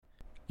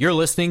You're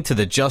listening to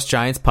the Just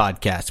Giants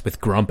podcast with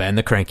Grump and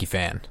the Cranky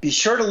Fan. Be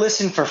sure to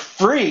listen for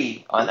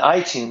free on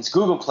iTunes,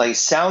 Google Play,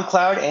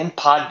 SoundCloud, and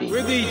Podbean.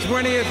 With the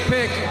 20th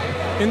pick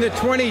in the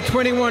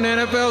 2021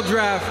 NFL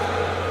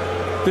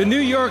Draft, the New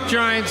York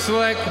Giants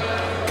select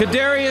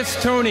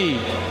Kadarius Toney,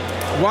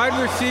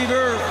 wide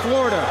receiver,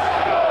 Florida.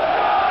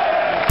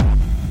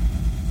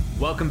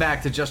 Welcome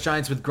back to Just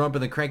Giants with Grump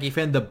and the Cranky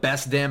Fan, the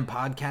best damn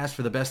podcast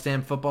for the best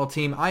damn football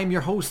team. I am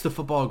your host, the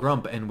Football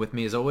Grump, and with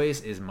me as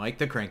always is Mike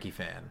the Cranky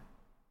Fan.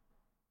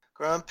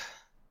 Grump,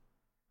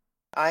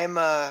 I'm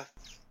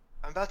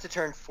about to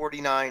turn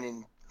 49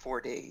 in 4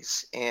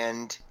 days,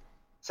 and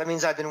so that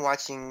means I've been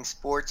watching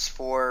sports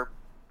for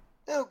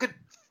a good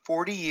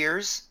 40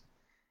 years,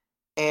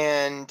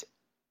 and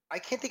I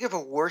can't think of a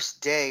worse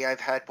day I've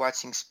had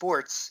watching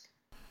sports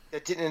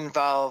that didn't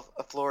involve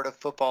a Florida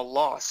football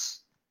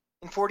loss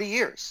in 40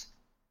 years.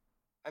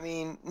 I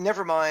mean,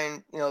 never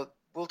mind,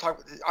 we'll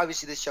talk,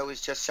 obviously this show is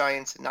Just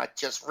Giants and not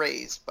just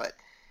Rays, but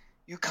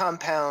you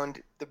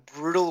compound the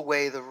brutal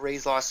way the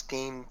Rays lost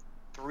Game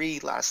 3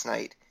 last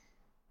night,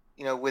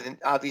 with an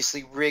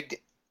obviously rigged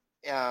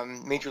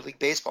Major League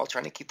Baseball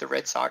trying to keep the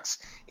Red Sox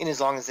in as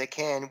long as they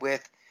can,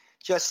 with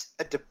just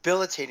a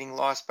debilitating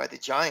loss by the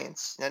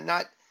Giants.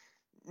 Now,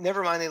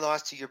 never mind they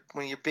lost to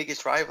one of your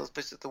biggest rivals,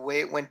 but the way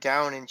it went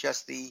down and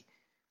just the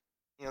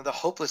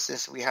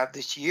hopelessness we have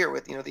this year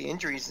with the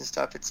injuries and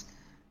stuff.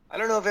 I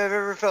don't know if I've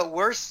ever felt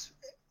worse,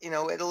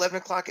 at 11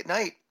 o'clock at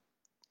night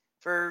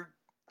for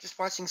just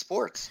watching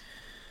sports.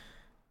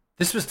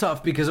 This was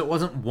tough because it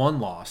wasn't one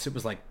loss. It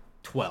was like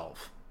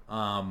 12.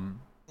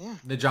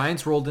 The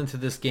Giants rolled into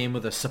this game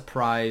with a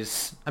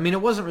surprise. I mean,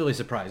 it wasn't really a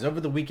surprise.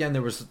 Over the weekend,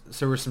 there was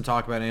some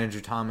talk about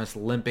Andrew Thomas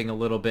limping a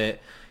little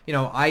bit.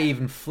 I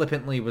even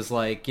flippantly was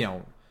like,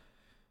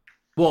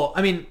 well,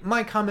 I mean,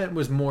 my comment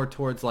was more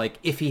towards like,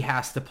 if he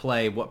has to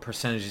play, what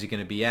percentage is he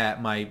going to be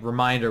at? My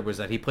reminder was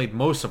that he played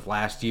most of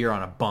last year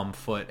on a bum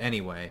foot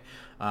anyway.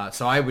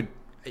 So I would,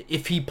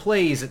 if he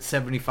plays at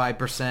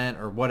 75%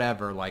 or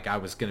whatever, like I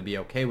was going to be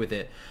okay with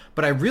it.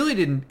 But I really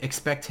didn't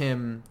expect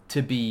him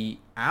to be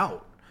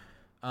out.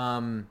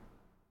 Andrew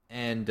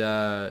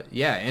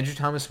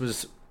Thomas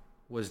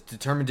was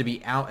determined to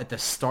be out at the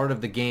start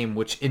of the game,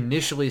 which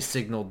initially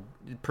signaled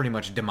pretty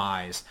much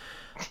demise.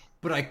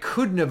 But I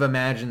couldn't have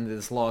imagined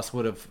this loss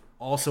would have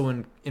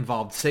also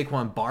involved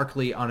Saquon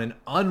Barkley on an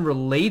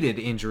unrelated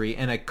injury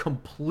and a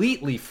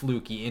completely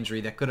fluky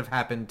injury that could have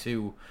happened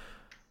to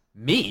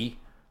me.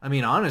 I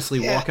mean,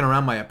 honestly, walking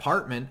around my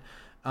apartment.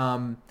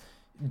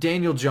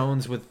 Daniel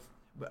Jones with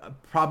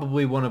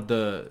probably one of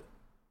the...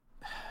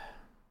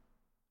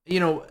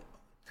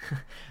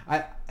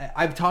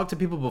 I've talked to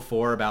people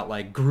before about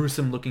like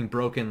gruesome looking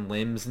broken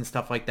limbs and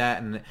stuff like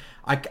that, and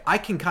I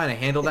can kind of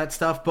handle that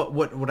stuff, but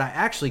what I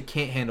actually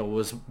can't handle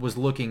was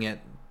looking at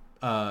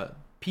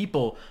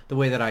people the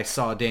way that I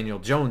saw Daniel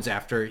Jones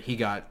after he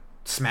got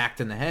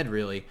smacked in the head,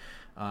 really,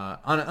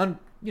 on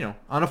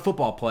a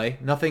football play.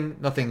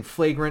 Nothing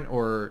flagrant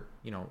or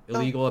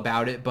illegal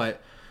about it,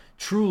 but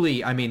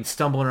truly, I mean,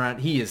 stumbling around,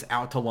 he is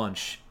out to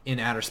lunch in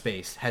outer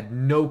space. Had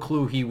no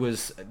clue he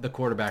was the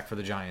quarterback for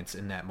the Giants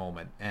in that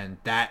moment, and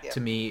that to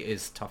me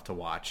is tough to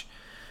watch.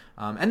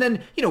 And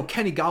then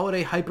Kenny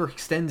Golladay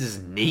hyperextends his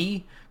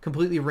knee,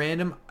 completely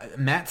random.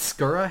 Matt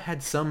Skura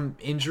had some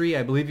injury.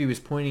 I believe he was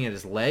pointing at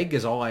his leg,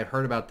 is all I've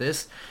heard about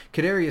this.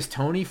 Kadarius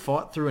Toney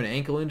fought through an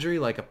ankle injury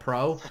like a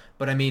pro,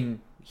 but I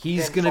mean,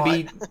 he's gonna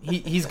be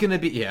he's gonna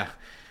be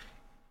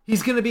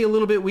a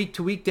little bit week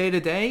to week, day to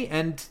day,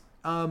 and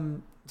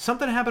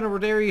something happened to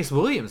Rodarius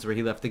Williams where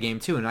he left the game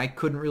too, and I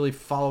couldn't really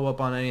follow up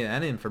on any of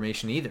that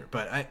information either.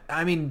 But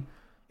I mean,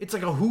 it's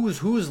like a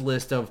who's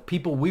list of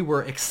people we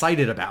were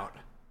excited about.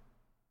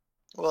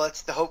 Well,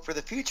 it's the hope for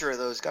the future of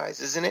those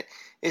guys, isn't it?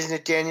 Isn't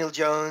it Daniel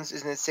Jones?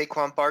 Isn't it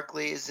Saquon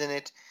Barkley? Isn't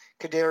it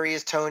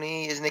Kadarius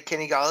Toney? Isn't it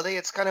Kenny Golladay?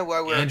 It's kind of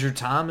why we're Andrew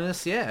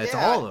Thomas. It's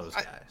all those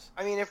guys.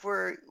 I mean, if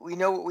we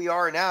know what we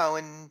are now,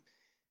 and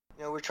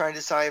we're trying to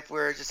decide if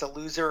we're just a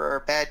loser or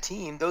a bad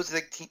team, those are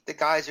the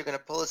guys who are going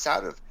to pull us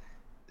out of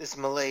this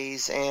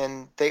malaise,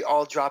 and they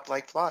all drop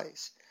like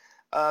flies.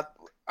 I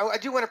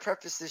do want to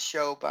preface this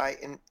show by,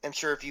 and I'm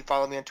sure if you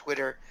follow me on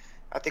Twitter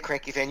at the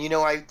Cranky Fan,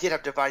 I did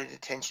have divided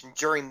attention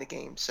during the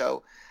game.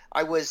 So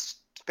I was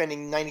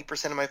spending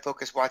 90% of my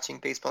focus watching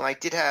baseball, and I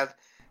did have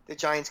the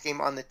Giants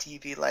game on the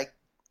TV like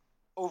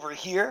over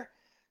here.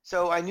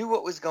 So I knew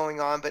what was going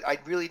on, but I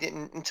really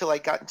didn't until I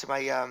got into my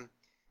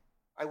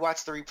I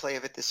watched the replay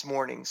of it this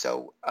morning.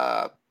 So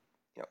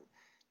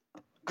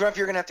Grump,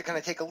 you're going to have to kind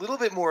of take a little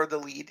bit more of the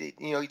lead.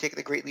 You take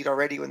the great lead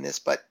already in this,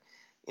 but,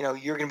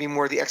 you're going to be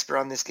more the expert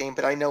on this game.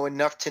 But I know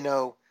enough to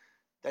know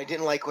that I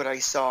didn't like what I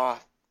saw,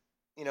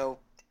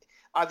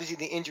 obviously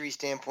the injury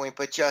standpoint,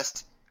 but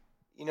just,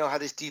 how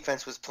this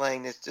defense was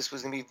playing. This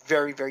was going to be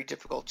very, very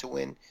difficult to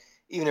win,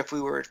 even if we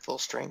were at full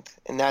strength.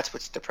 And that's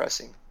what's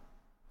depressing.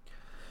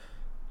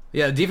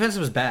 Yeah, the defense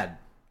was bad.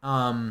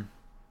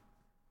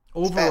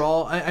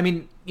 Overall, I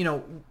mean,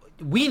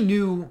 we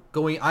knew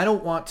going. I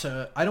don't want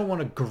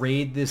to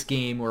grade this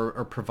game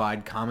or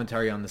provide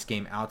commentary on this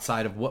game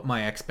outside of what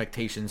my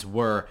expectations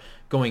were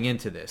going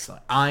into this.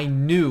 I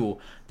knew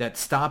that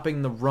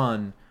stopping the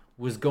run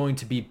was going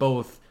to be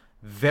both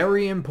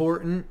very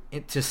important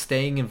to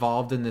staying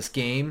involved in this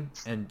game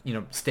and,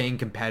 staying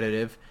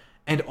competitive,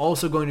 and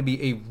also going to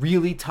be a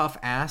really tough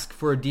ask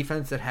for a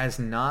defense that has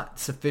not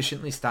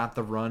sufficiently stopped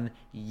the run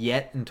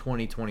yet in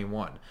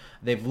 2021.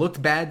 They've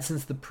looked bad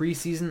since the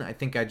preseason. I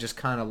think I just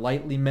kind of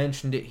lightly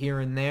mentioned it here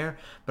and there,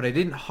 but I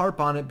didn't harp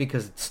on it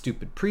because it's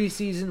stupid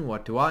preseason.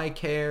 What do I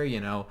care,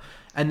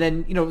 And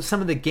then,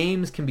 some of the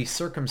games can be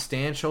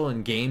circumstantial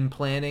and game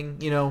planning,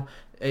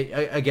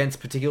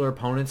 against particular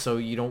opponents, so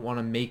you don't want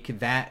to make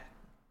that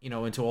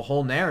into a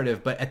whole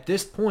narrative. But at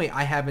this point,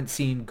 I haven't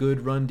seen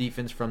good run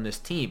defense from this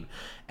team.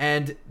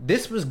 And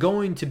this was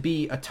going to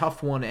be a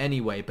tough one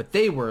anyway, but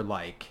they were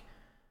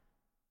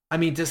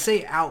to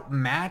say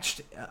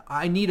outmatched,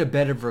 I need a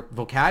better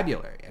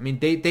vocabulary.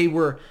 They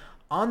were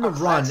on the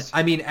run.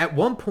 At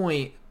one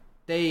point,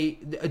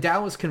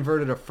 Dallas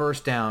converted a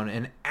first down,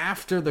 and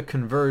after the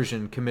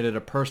conversion, committed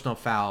a personal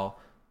foul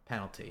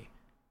penalty.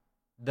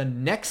 The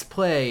next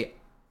play,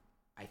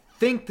 I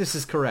think this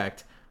is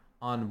correct,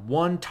 on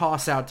one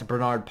toss out to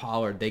Bernard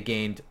Pollard, they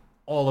gained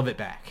all of it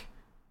back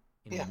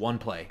in one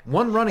play.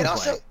 One running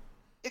play.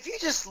 If you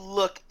just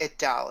look at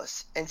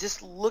Dallas and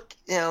just look,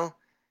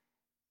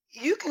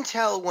 you can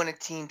tell when a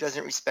team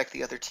doesn't respect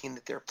the other team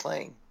that they're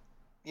playing.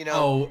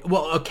 Oh,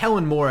 well,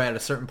 Kellen Moore at a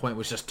certain point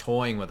was just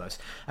toying with us.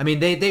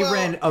 They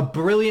ran a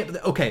brilliant...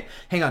 Okay,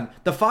 hang on.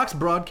 The Fox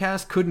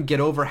broadcast couldn't get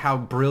over how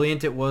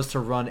brilliant it was to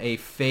run a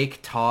fake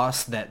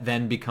toss that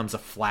then becomes a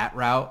flat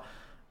route.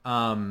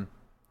 To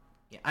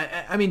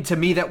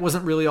me, that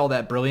wasn't really all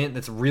that brilliant.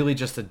 That's really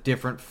just a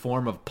different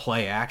form of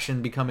play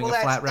action becoming a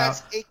flat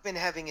route. That's Aikman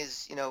having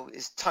his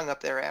tongue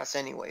up their ass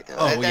anyway.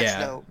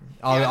 Though.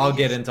 I'll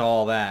get into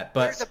all that.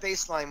 But there's a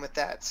baseline with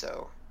that,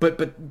 so...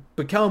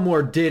 But Kellen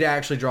Moore did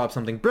actually drop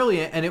something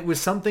brilliant, and it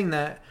was something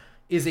that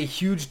is a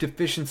huge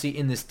deficiency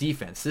in this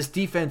defense. This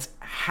defense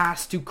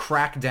has to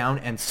crack down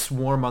and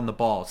swarm on the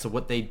ball. So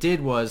what they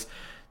did was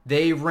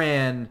they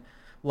ran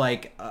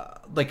like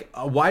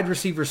a wide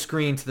receiver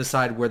screen to the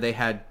side where they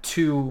had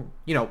two,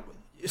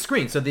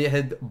 screens. So they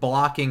had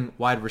blocking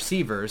wide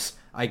receivers,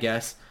 I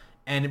guess,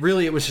 and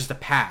really it was just a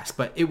pass,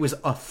 but it was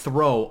a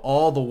throw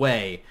all the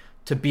way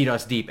to beat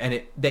us deep, and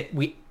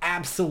we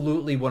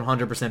absolutely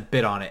 100%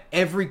 bid on it.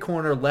 Every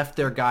corner left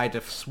their guy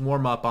to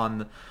swarm up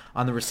on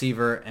the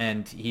receiver,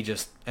 and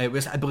I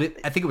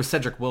think it was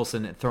Cedric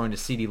Wilson throwing to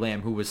CeeDee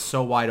Lamb, who was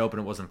so wide open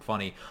it wasn't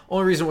funny.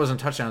 Only reason it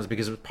wasn't a touchdown is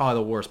because it was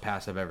probably the worst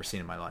pass I've ever seen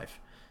in my life.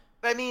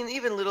 But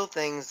even little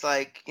things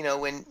like,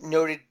 when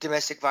noted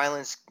domestic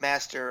violence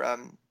master,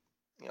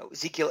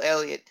 Ezekiel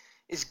Elliott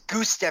is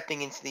goose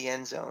stepping into the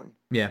end zone.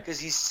 Yeah. Because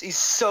he's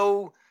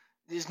so,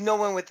 there's no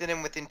one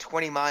within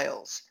 20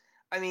 miles.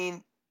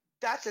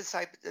 That's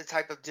the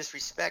type of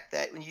disrespect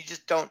that when you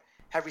just don't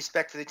have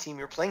respect for the team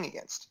you're playing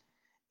against.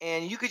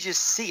 And you could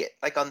just see it,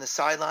 like on the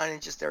sideline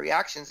and just their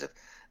reactions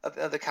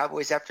of the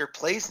Cowboys after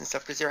plays and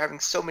stuff, because they're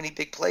having so many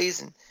big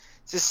plays and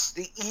just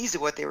the ease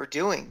of what they were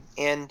doing.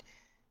 And,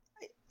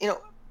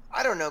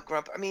 I don't know,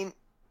 Grump.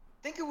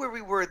 Think of where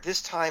we were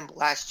this time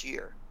last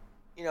year.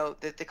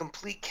 The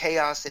complete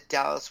chaos that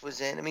Dallas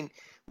was in.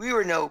 We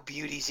were no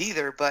beauties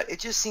either, but it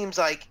just seems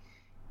like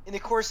in the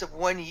course of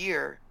 1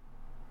 year,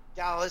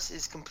 Dallas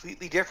is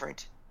completely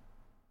different,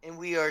 and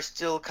we are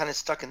still kind of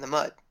stuck in the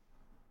mud,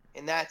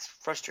 and that's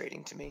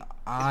frustrating to me.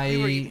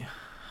 I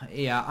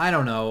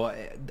don't know.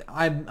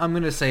 I'm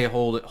gonna say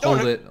hold it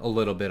a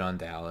little bit on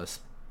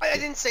Dallas. I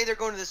didn't say they're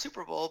going to the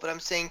Super Bowl, but I'm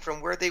saying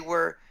from where they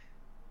were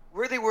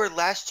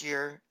last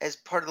year as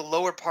part of the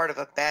lower part of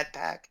a bad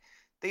pack,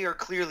 they are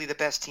clearly the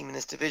best team in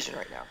this division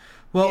right now.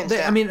 Well,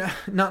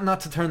 not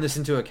to turn this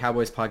into a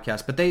Cowboys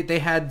podcast, but they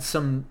had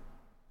some.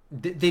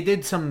 They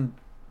did some.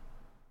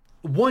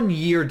 1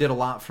 year did a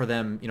lot for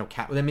them,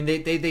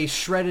 they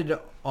shredded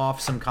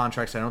off some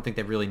contracts I don't think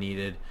they really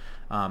needed.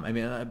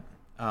 Who's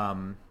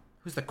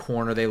the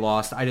corner they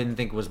lost? I didn't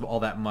think was all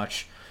that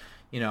much.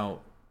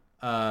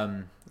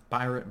 Byron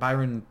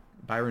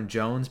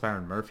Jones,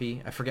 Byron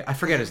Murphy. I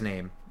forget his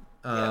name.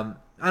 I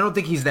don't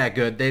think he's that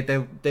good.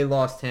 They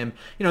lost him.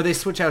 They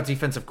switch out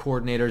defensive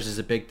coordinators is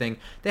a big thing.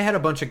 They had a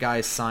bunch of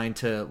guys signed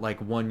to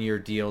 1 year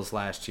deals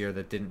last year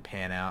that didn't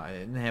pan out.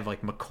 And they have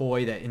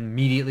McCoy that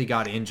immediately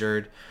got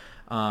injured.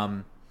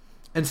 And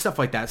stuff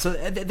like that. So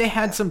they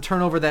had some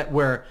turnover that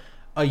where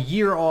a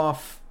year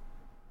off,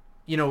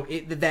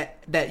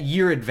 that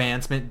year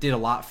advancement did a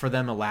lot for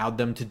them, allowed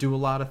them to do a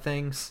lot of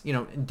things.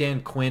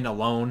 Dan Quinn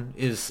alone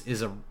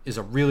is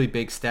a really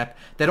big step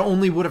that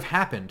only would have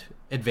happened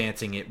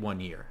advancing it 1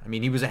 year.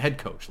 he was a head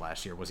coach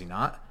last year, was he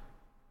not?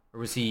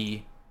 Or was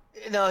he?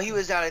 No, he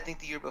was out. I think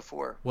the year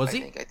before. Was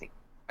he?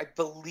 I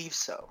believe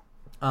so.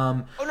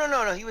 No,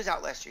 he was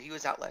out last year.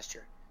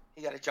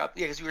 He got a job.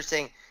 Yeah, because we were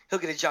saying he'll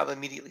get a job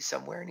immediately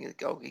somewhere, and he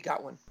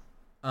got one.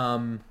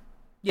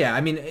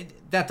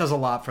 That does a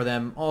lot for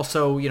them.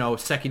 Also,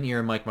 second year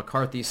in Mike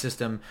McCarthy's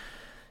system.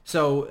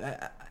 So,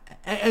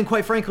 And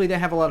quite frankly, they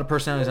have a lot of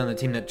personalities on the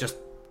team that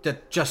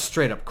just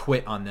straight up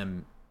quit on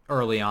them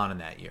early on in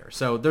that year.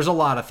 So there's a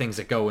lot of things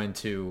that go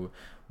into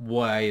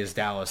why is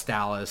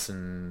Dallas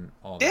and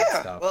all that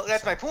stuff. Yeah, well,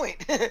 that's my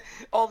point.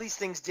 All these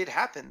things did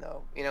happen,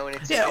 though, and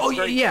it's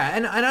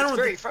and I don't. It's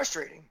very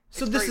frustrating.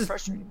 So this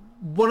is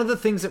one of the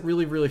things that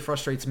really, really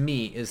frustrates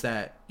me is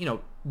that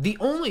the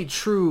only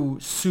true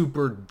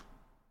super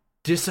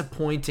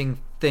disappointing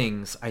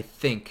things I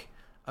think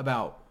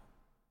about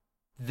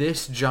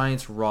this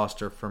Giants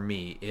roster for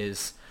me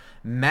is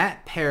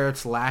Matt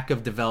Parrott's lack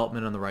of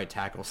development on the right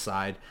tackle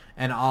side,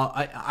 and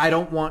I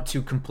don't want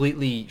to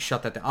completely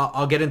shut that down.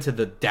 I'll get into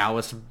the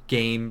Dallas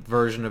game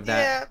version of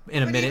that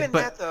in a minute,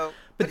 but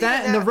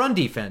that and the run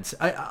defense.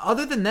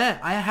 Other than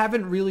that, I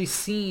haven't really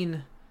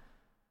seen.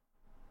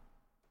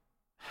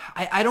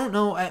 I don't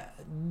know. I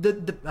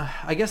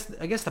guess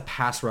the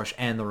pass rush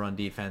and the run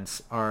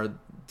defense are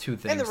two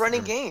things. And the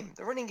running game.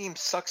 The running game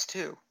sucks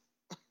too.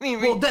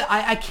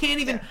 I can't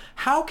even. Yeah.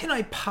 How can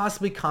I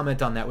possibly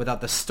comment on that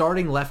without the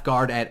starting left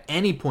guard at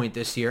any point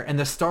this year and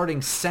the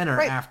starting center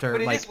after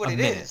but it like is what a it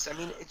minute? Is. I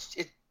mean,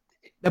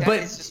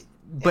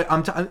 But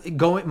I'm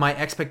going my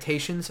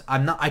expectations.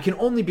 I can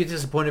only be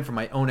disappointed for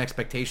my own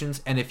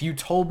expectations. And if you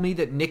told me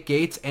that Nick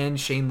Gates and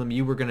Shane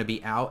Lemieux were going to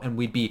be out and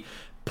we'd be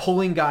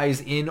pulling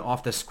guys in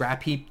off the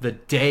scrap heap the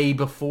day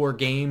before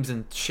games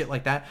and shit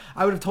like that,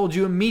 I would have told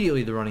you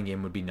immediately the running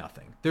game would be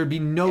nothing. There'd be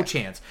no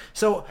chance.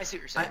 So I see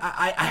what you're saying.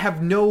 I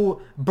have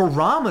no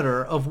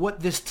barometer of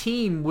what this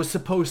team was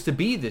supposed to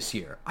be this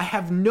year. I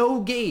have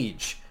no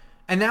gauge.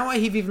 And now I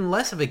have even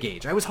less of a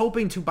gauge. I was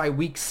hoping to, by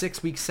week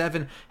 6, week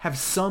 7, have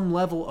some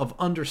level of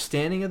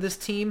understanding of this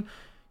team,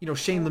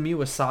 Shane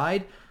Lemieux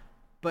aside.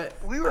 But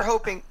we were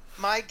hoping,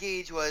 my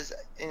gauge was,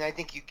 and I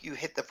think you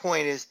hit the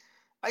point, is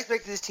I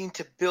expected this team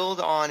to build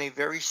on a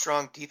very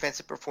strong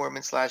defensive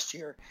performance last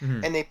year.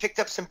 Mm-hmm. And they picked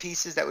up some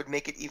pieces that would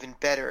make it even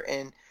better.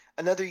 And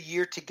another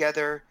year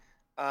together,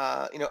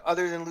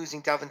 other than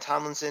losing Dalvin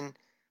Tomlinson,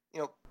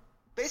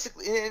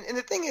 basically, and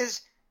the thing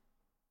is,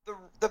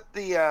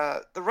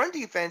 the run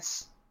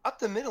defense up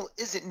the middle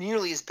isn't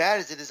nearly as bad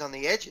as it is on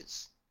the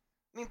edges.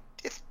 I mean,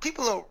 if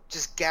people don't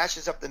just gash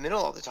us up the middle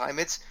all the time,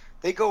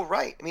 they go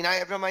right. I mean, I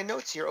have on my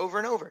notes here over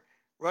and over,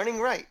 running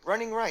right,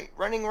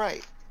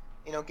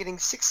 getting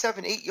 6,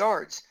 7, 8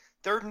 yards,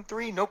 3rd and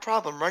 3, no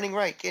problem, running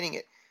right, getting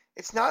it.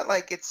 It's not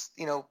like it's,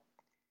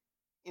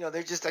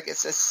 they're just like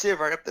it's a sieve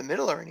right up the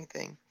middle or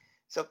anything.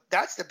 So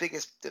that's the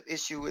biggest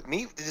issue with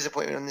me, the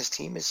disappointment on this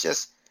team is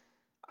just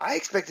I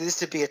expected this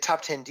to be a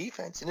top 10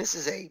 defense, and this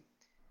is I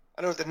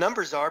don't know what the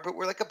numbers are, but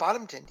we're like a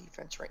bottom 10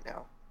 defense right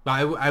now.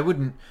 I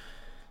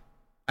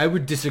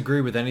would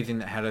disagree with anything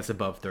that had us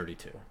above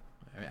 32.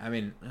 I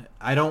mean,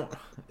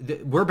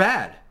 we're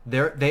bad.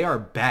 They are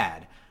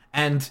bad.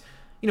 And,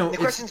 the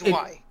question's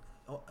why?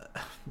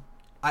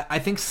 I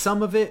think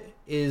some of it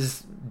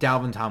is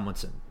Dalvin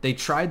Tomlinson. They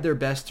tried their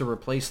best to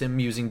replace him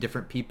using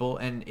different people,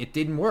 and it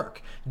didn't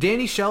work.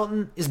 Danny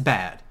Shelton is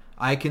bad.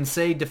 I can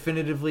say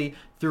definitively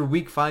through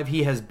week 5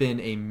 he has been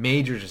a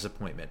major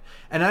disappointment.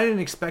 And I didn't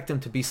expect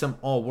him to be some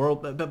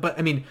all-world, but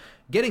I mean,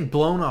 getting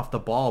blown off the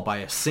ball by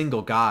a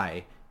single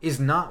guy is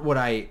not what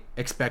I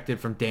expected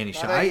from Danny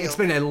Shelton. I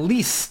expected at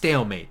least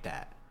stalemate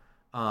that.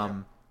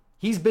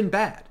 He's been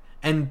bad.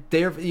 And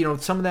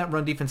some of that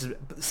run defense,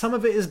 some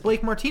of it is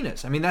Blake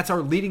Martinez. I mean, that's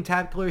our leading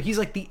tackler. He's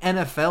like the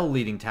NFL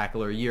leading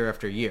tackler year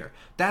after year.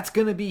 That's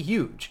going to be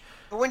huge.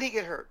 But when did he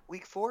get hurt?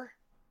 Week 4?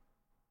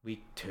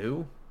 Week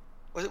 2?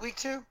 Was it week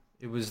 2?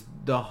 It was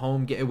the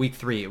home game. Week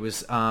 3. It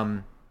was.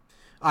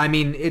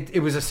 It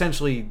was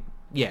essentially.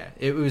 Yeah.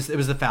 It was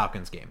the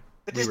Falcons game.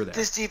 But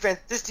this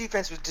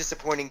defense was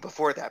disappointing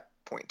before that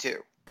point too.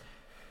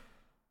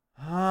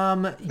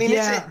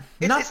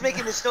 It's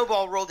making the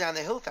snowball roll down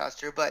the hill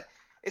faster, but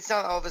it's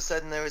not all of a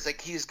sudden there was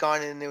like he was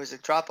gone and there was a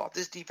drop off.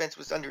 This defense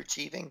was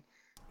underachieving,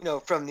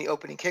 from the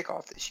opening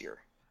kickoff this year.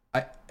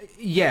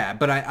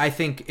 But I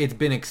think it's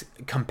been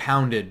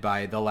compounded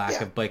by the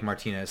lack of Blake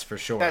Martinez for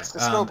sure. That's the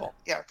snowball.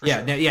 Sure.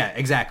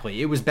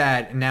 Exactly. It was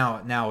bad, and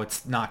now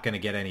it's not going to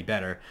get any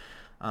better.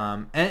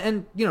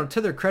 And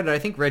to their credit, I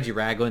think Reggie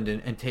Ragland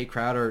and Tate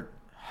Crowder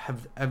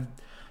have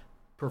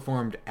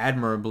performed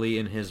admirably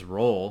in his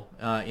role.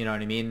 You know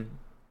what I mean?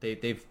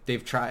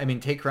 They've tried. I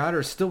mean, Tate Crowder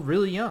is still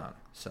really young,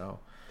 so.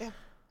 Yeah.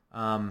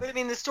 But I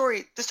mean, the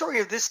story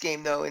of this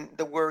game though, and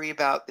the worry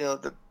about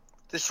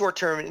the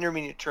short-term and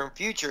intermediate-term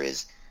future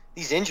is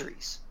these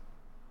injuries.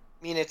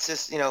 I mean, it's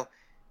just,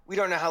 we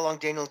don't know how long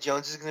Daniel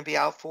Jones is going to be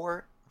out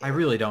for. I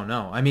really don't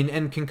know. I mean,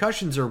 and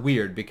concussions are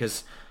weird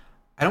because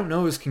I don't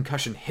know his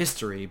concussion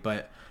history,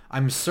 but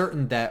I'm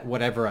certain that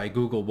whatever I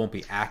Google won't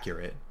be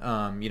accurate.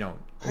 A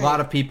lot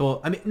of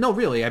people,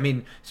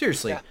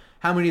 seriously,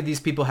 how many of these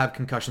people have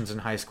concussions in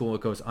high school?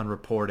 It goes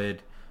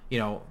unreported,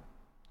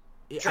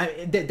 Sure.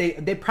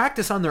 They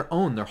practice on their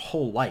own their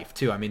whole life,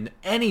 too. I mean,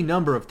 any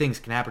number of things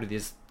can happen to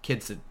these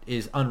kids that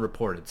is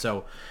unreported.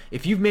 So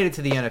if you've made it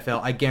to the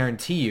NFL, I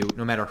guarantee you,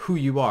 no matter who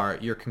you are,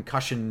 your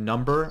concussion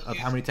number of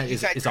how many times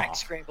is off.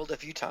 Scrambled a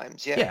few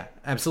times, Yeah,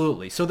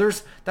 absolutely. So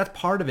that's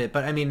part of it.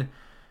 But I mean,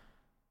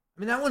 I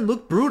mean, that one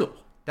looked brutal.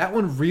 That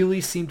one really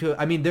seemed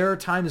to. I mean, there are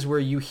times where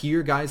you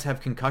hear guys have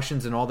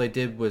concussions and all they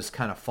did was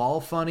kind of fall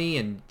funny,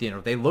 and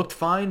they looked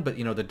fine, but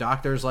the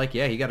doctor's like,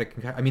 yeah, he got a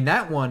concussion. I mean,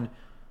 that one,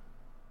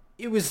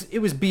 it was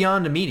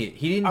beyond immediate.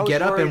 He didn't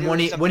get up, and when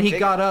he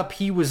got up,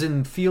 he was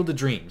in Field of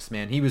Dreams,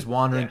 man. He was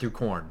wandering through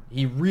corn.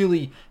 He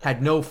really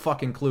had no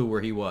fucking clue where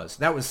he was.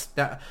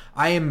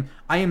 I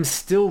am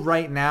still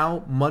right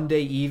now,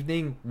 Monday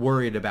evening,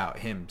 worried about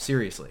him.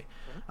 Seriously,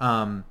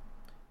 should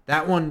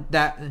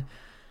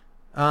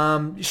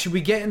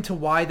we get into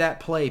why that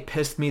play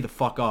pissed me the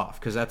fuck off?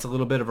 Because that's a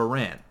little bit of a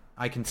rant.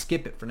 I can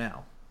skip it for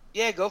now.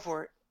 Yeah, go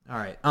for it. All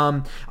right.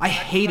 I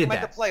hated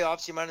that. The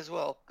playoffs, you might as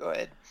well. Go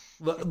ahead.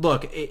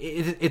 Look,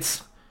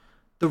 it's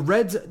the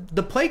Reds.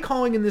 The play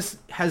calling in this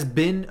has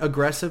been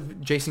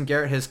aggressive. Jason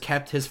Garrett has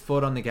kept his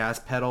foot on the gas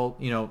pedal,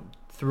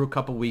 through a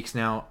couple weeks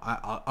now.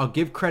 I'll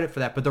give credit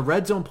for that, but the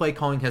red zone play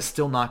calling has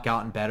still not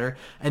gotten better,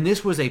 and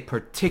this was a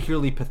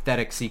particularly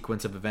pathetic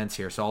sequence of events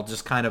here, so I'll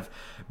just kind of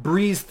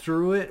breeze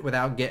through it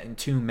without getting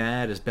too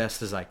mad as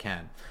best as I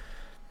can.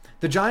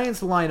 The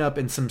Giants line up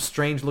in some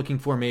strange-looking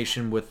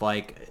formation with,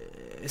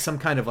 some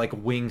kind of,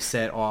 wing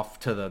set off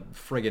to the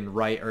friggin'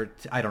 right, or,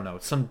 I don't know,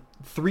 some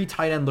 3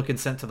 tight end looking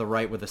sent to the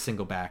right with a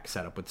single back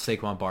setup with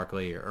Saquon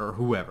Barkley or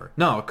whoever.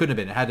 No, it couldn't have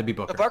been. It had to be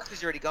Booker. But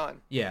Barkley's already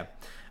gone. Yeah.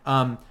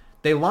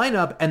 They line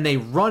up and they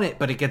run it,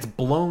 but it gets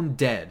blown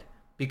dead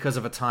because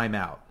of a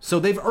timeout. So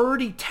they've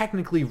already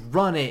technically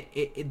run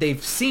it.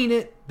 They've seen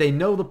it. They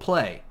know the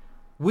play.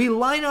 We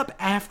line up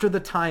after the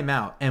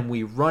timeout and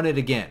we run it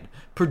again.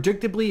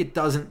 Predictably, it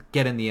doesn't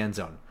get in the end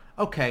zone.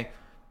 Okay,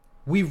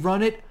 we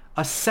run it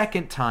a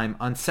second time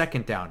on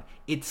second down.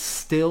 It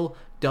still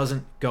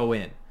doesn't go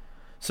in.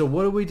 So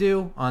what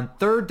do? On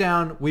third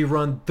down, we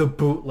run the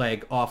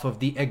bootleg off of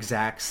the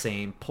exact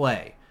same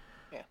play.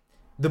 Yeah.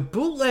 The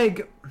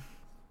bootleg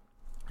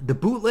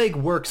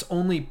works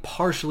only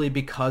partially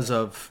because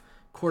of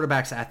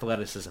quarterback's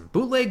athleticism.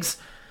 Bootlegs,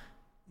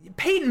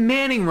 Peyton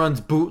Manning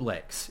runs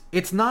bootlegs.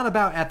 It's not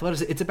about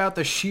athleticism. It's about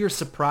the sheer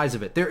surprise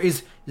of it. There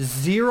is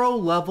zero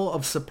level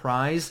of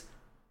surprise.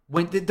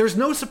 There's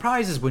no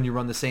surprises when you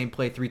run the same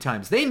play 3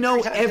 times. They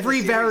know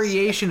every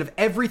variation of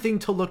everything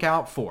to look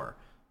out for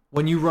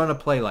when you run a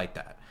play like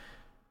that.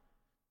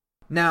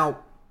 Now,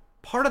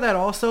 part of that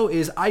also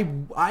is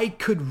I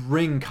could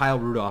wring Kyle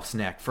Rudolph's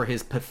neck for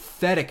his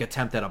pathetic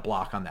attempt at a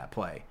block on that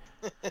play.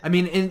 I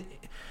mean,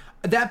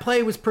 that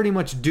play was pretty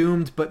much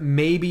doomed, but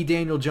maybe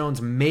Daniel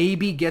Jones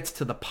maybe gets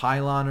to the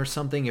pylon or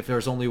something if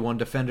there's only 1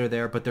 defender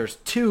there, but there's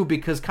 2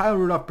 because Kyle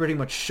Rudolph pretty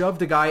much shoved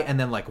the guy and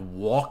then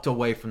walked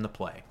away from the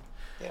play.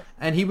 Yeah.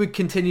 And he would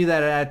continue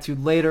that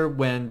attitude later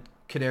when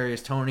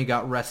Kadarius Toney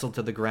got wrestled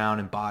to the ground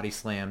and body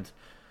slammed.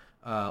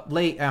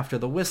 Late after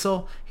the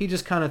whistle, he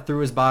just kind of threw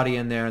his body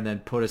in there and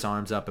then put his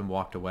arms up and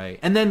walked away.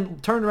 And then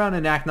turned around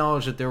and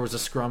acknowledged that there was a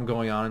scrum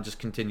going on and just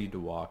continued to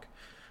walk.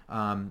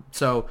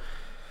 Well,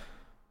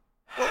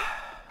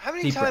 how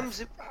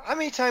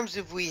many times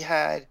have we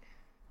had,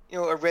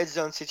 a red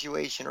zone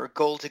situation or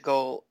goal to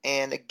goal,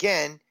 and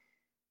again,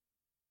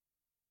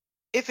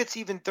 if it's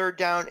even third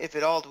down, if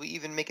at all, do we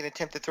even make an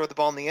attempt to throw the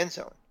ball in the end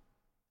zone?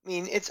 I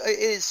mean, it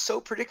is so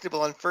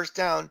predictable on first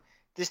down.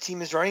 This team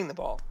is running the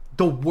ball.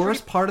 The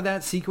worst part of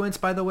that sequence,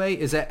 by the way,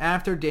 is that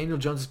after Daniel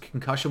Jones'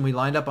 concussion, we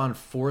lined up on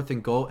 4th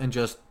and goal and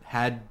just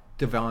had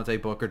Devontae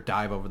Booker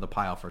dive over the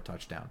pile for a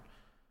touchdown.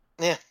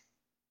 Yeah.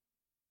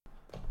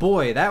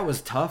 Boy, that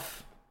was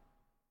tough.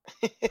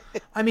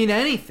 I mean,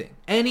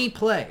 any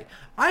play.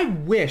 I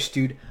wish,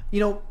 dude,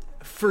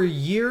 for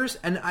years,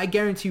 and I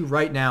guarantee you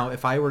right now,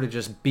 if I were to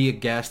just be a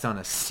guest on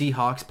a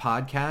Seahawks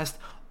podcast,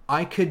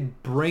 I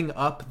could bring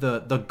up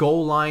the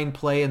goal line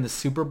play in the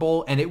Super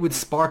Bowl, and it would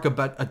spark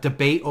a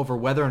debate over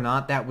whether or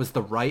not that was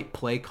the right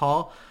play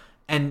call.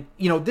 And,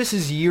 this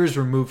is years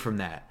removed from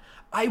that.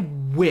 I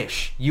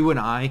wish you and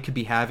I could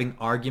be having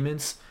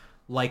arguments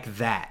like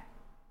that,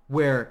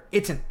 where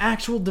it's an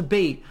actual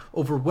debate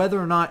over whether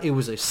or not it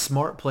was a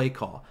smart play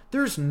call.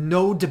 There's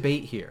no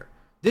debate here.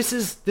 This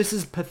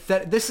is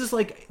pathetic. This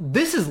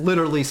is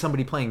literally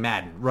somebody playing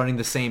Madden, running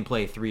the same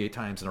play 3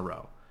 times in a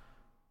row.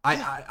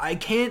 I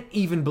can't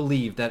even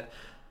believe that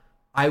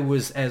I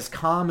was as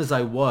calm as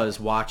I was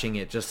watching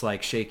it, just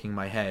shaking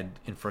my head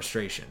in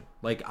frustration.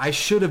 I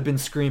should have been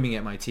screaming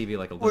at my TV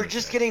like a lunatic. We're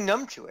just getting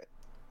numb to it.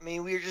 I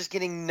mean, we're just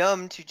getting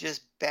numb to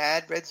just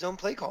bad red zone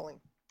play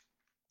calling.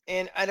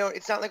 And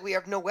it's not like we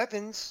have no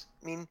weapons.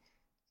 I mean,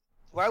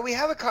 why we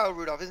have a Kyle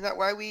Rudolph? Isn't that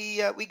why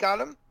we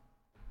got him?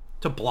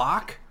 To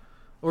block?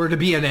 Or to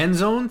be an end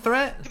zone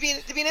threat? To be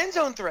an end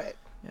zone threat.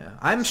 Yeah,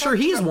 I'm sure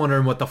he's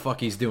wondering what the fuck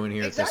he's doing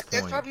here at this point.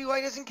 That's probably why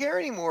he doesn't care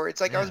anymore.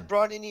 It's like I was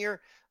brought in here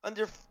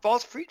under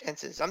false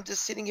pretenses. I'm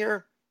just sitting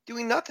here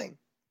doing nothing.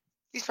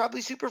 He's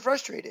probably super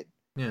frustrated.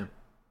 Yeah.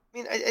 I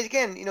mean,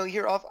 again,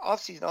 here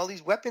off season, all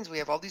these weapons we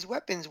have, well,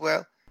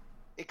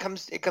 it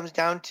comes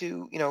down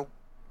to, in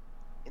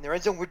the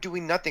red zone we're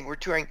doing nothing. We're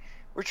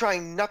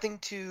trying nothing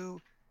to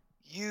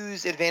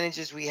use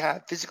advantages we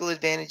have, physical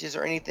advantages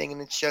or anything,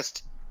 and it's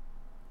just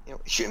it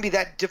shouldn't be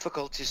that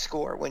difficult to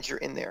score once you're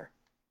in there.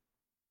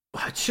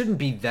 It shouldn't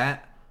be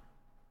that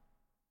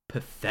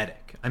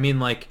pathetic. I mean,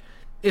 like,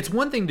 it's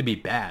one thing to be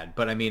bad,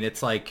 but I mean,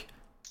 it's like,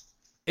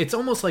 it's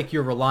almost like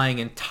you're relying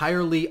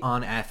entirely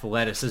on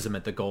athleticism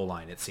at the goal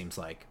line, it seems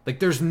like. Like,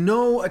 there's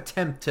no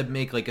attempt to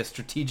make, like, a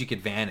strategic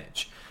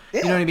advantage.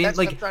 Yeah, you know what I mean? That's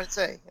like, what I'm trying to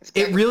say.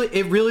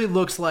 it really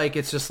looks like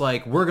it's just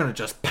like, we're going to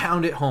just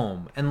pound it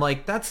home. And,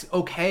 like, that's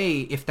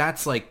okay if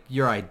that's, like,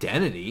 your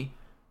identity.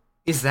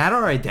 Is that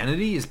our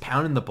identity, is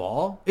pounding the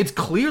ball? It's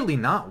clearly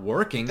not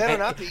working. Better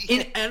not be.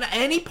 In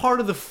any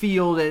part of the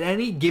field, at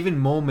any given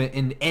moment,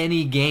 in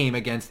any game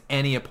against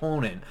any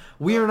opponent,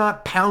 we are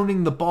not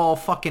pounding the ball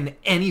fucking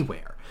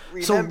anywhere.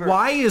 Remember, so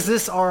why is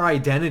this our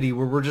identity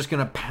where we're just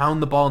going to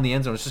pound the ball in the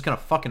end zone? It's just going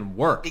to fucking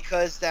work.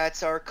 Because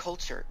that's our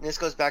culture. And this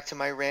goes back to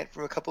my rant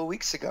from a couple of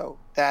weeks ago,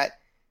 that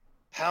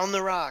pound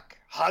the rock,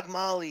 hog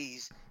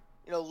mollies,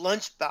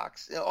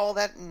 lunchbox, all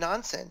that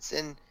nonsense.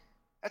 And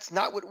that's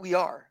not what we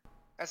are.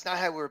 That's not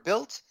how we're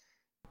built,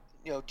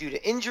 due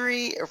to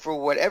injury or for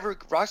whatever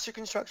roster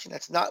construction.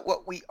 That's not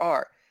what we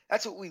are.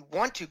 That's what we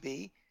want to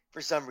be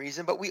for some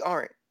reason, but we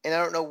aren't. And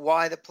I don't know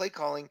why the play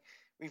calling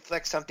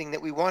reflects something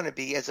that we want to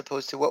be as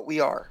opposed to what we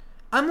are.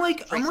 I'm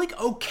like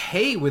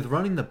okay with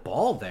running the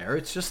ball there.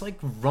 It's just like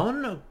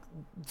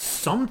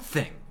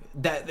something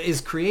that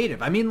is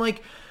creative. I mean,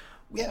 like,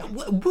 yeah.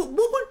 What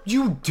would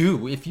you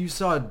do if you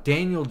saw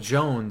Daniel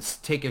Jones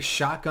take a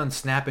shotgun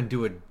snap and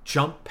do a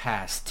jump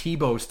pass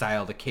Tebow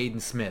style to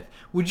Caden Smith?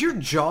 Would your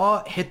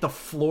jaw hit the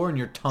floor and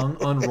your tongue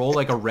unroll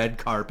like a red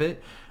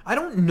carpet? I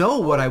don't know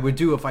what I would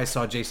do if I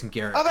saw Jason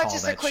Garrett How about call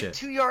just that a quick shit.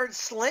 2-yard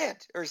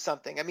slant or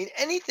something? I mean,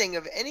 anything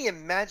of any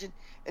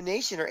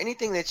imagination or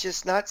anything that's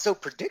just not so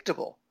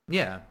predictable.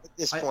 Yeah. At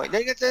this point.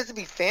 It doesn't have to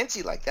be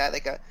fancy like that,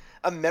 like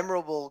a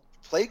memorable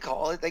play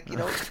call. Like,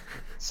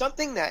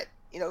 something that,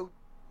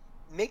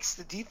 makes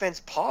the defense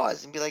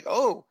pause and be like,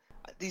 oh,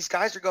 these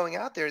guys are going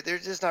out there. They're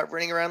just not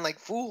running around like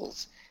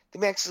fools. They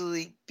may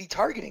actually be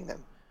targeting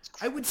them.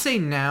 I would say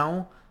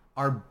now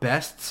our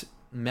best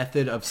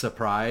method of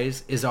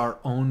surprise is our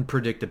own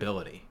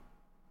predictability.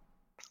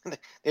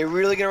 They're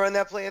really going to run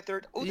that play at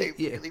third? Oh, they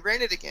really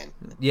ran it again.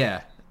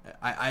 Yeah.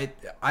 I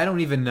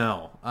don't even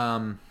know.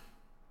 I'm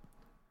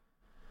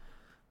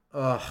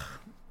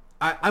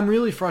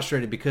really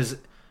frustrated because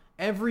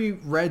every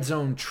red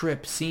zone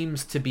trip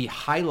seems to be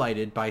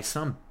highlighted by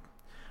some...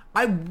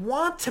 I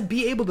want to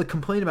be able to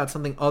complain about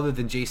something other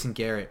than Jason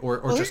Garrett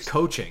or just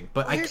coaching,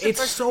 but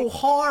it's so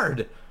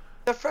hard.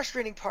 The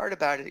frustrating part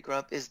about it,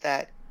 Grump, is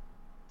that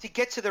to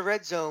get to the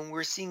red zone,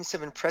 we're seeing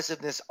some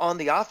impressiveness on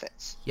the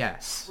offense.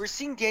 Yes. We're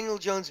seeing Daniel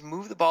Jones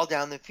move the ball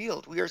down the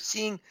field. We are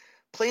seeing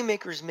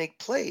playmakers make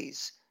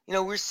plays.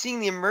 We're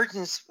seeing the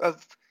emergence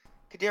of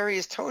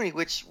Kadarius Toney,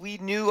 which we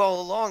knew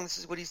all along this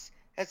is what he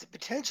has the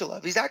potential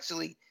of. He's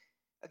actually...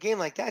 A game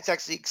like that's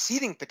actually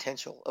exceeding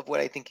potential of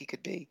what I think he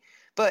could be.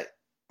 But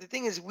the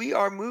thing is, we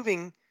are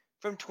moving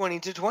from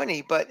 20 to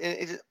 20, but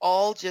it is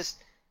all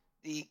just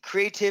the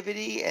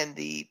creativity and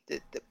the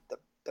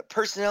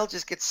personnel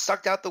just gets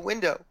sucked out the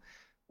window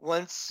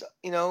once,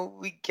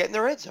 we get in the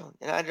red zone,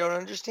 and I don't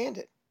understand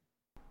it.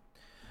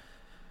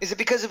 Is it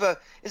because of a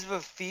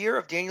fear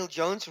of Daniel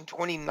Jones from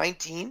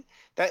 2019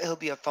 that he'll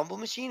be a fumble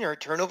machine or a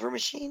turnover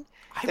machine?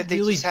 I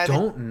really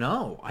don't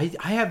know. I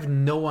have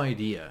no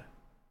idea.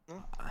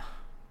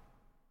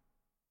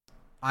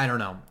 I don't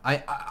know.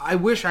 I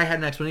wish I had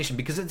an explanation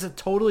because it's a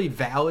totally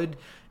valid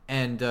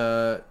and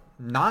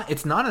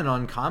it's not an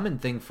uncommon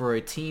thing for a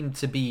team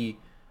to be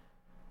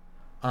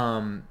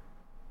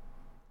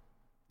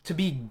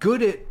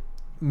good at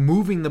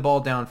moving the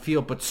ball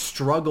downfield but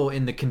struggle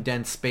in the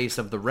condensed space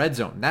of the red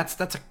zone.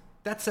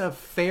 That's a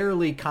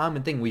fairly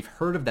common thing. We've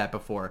heard of that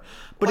before.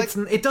 But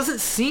it doesn't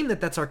seem that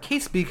that's our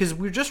case because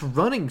we're just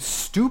running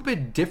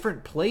stupid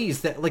different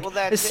plays that, like,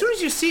 as soon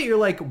as you see it, you're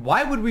like,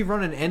 why would we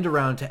run an end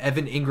around to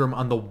Evan Ingram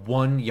on the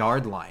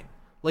 1-yard line?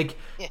 Like,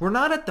 we're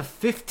not at the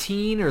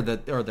 15 or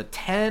the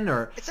 10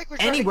 or it's like we're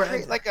anywhere.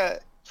 Trying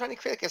to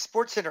create like a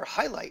Sports Center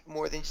highlight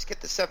more than just get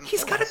the 7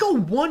 He's points. got to go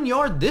 1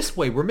 yard this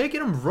way. We're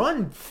making him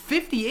run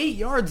 58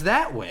 yards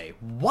that way.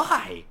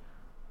 Why?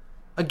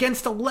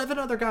 Against 11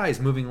 other guys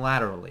moving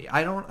laterally.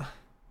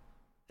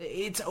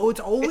 It's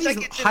always like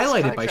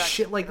highlighted by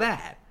shit like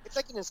that. It's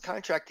like in his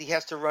contract he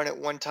has to run it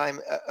one time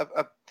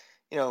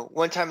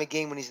one time a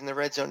game when he's in the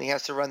red zone he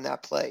has to run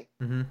that play.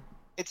 Mm-hmm.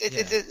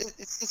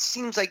 It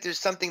seems like there's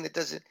something that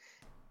doesn't,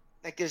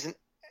 like there's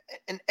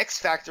an X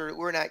factor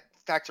we're not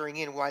factoring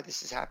in why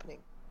this is happening.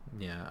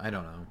 Yeah, I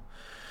don't know.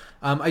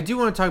 I do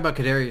want to talk about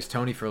Kadarius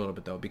Toney for a little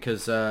bit though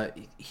because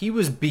he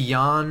was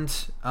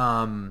beyond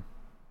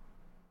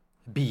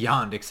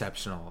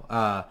exceptional.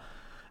 I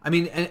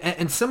mean,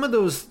 and some of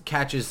those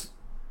catches,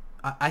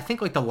 I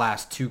think like the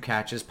last 2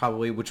 catches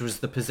probably, which was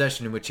the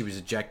possession in which he was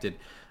ejected,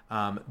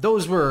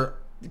 those were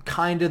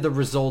kind of the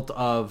result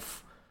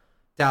of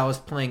Dallas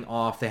playing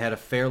off. They had a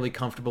fairly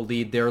comfortable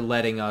lead. They're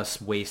letting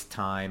us waste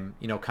time,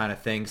 kind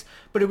of things.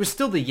 But it was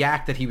still the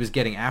yak that he was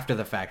getting after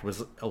the fact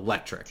was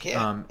electric.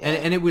 Yeah.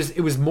 And it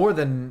was more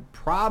than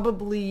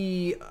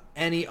probably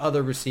any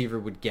other receiver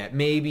would get.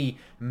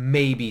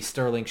 Maybe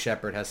Sterling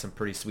Shepard has some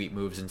pretty sweet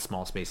moves in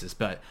small spaces,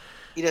 but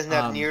he doesn't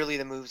have nearly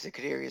the moves that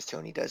Kadarius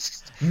Toney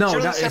does. No,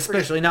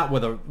 especially not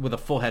with a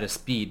full head of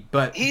speed.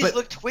 But he's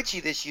looked twitchy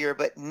this year,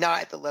 but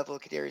not at the level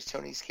Kadarius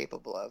Toney's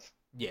capable of.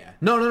 Yeah.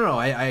 No.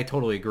 I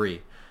totally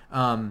agree.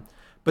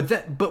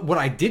 But what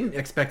I didn't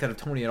expect out of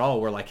Toney at all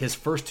were like his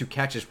first 2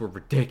 catches were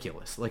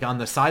ridiculous. Like on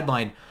the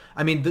sideline,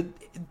 I mean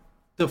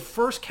the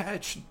first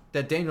catch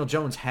that Daniel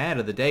Jones had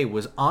of the day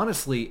was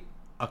honestly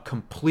a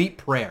complete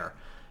prayer.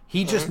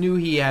 He just knew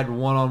he had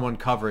one-on-one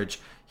coverage.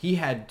 He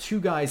had 2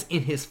 guys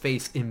in his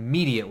face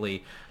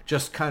immediately,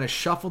 just kind of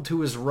shuffled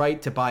to his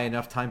right to buy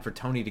enough time for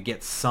Toney to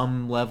get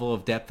some level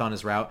of depth on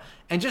his route,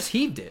 and just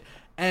heaved it.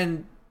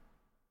 And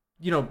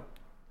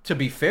to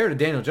be fair to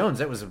Daniel Jones,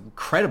 that was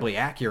incredibly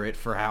accurate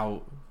for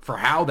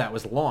how that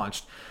was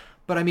launched.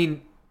 But I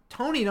mean,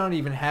 Toney not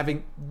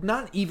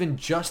even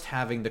just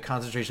having the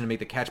concentration to make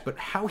the catch, but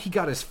how he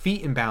got his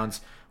feet in bounds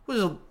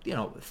was a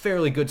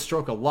fairly good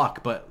stroke of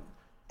luck, but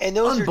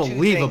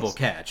unbelievable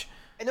catch.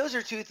 And those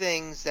are 2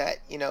 things that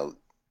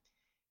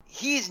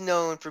he's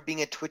known for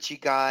being a twitchy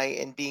guy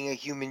and being a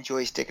human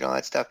joystick and all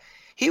that stuff.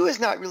 He was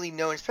not really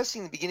known, especially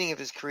in the beginning of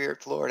his career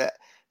at Florida,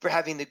 for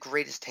having the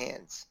greatest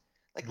hands.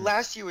 Like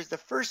last year was the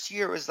first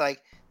year it was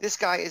like, this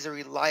guy is a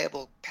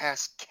reliable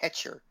pass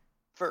catcher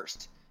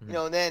first,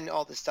 and then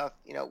all this stuff,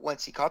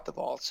 once he caught the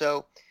ball.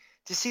 So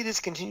to see this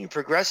continued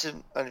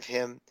progression of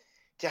him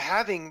to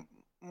having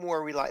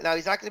more now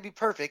he's not going to be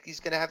perfect. He's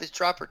going to have his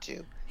drop or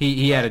 2.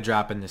 He had a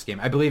drop in this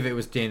game. I believe it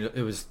was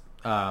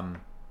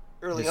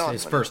early on.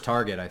 His first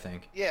target, I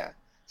think. Yeah.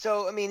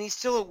 So, I mean, he's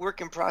still a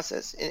work in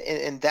process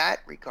in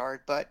that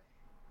regard, but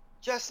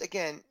just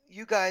again,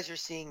 you guys are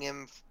seeing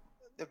him,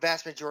 the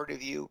vast majority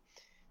of you,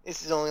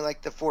 this is only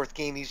like the 4th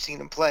game you've seen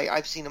him play.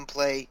 I've seen him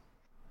play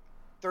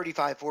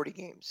 35, 40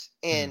 games.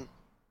 And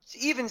to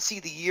even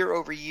see the year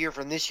over year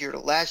from this year to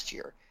last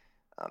year,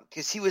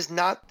 because he was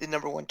not the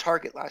number 1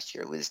 target last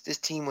year. This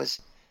team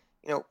was,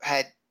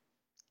 had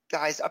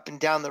guys up and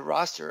down the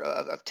roster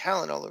of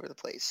talent all over the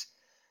place.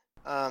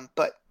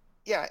 But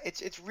yeah,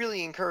 it's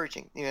really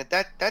encouraging.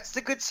 That's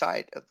the good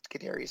side of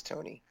Kadarius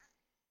Toney.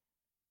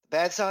 The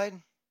bad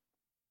side?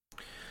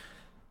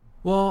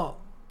 Well,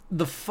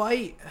 the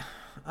fight...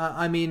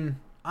 I mean,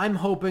 I'm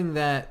hoping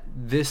that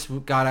this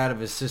got out of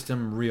his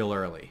system real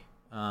early.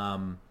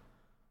 I'm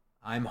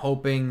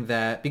hoping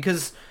that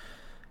because,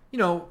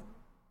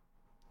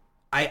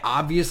 I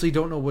obviously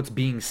don't know what's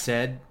being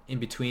said in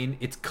between.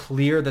 It's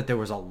clear that there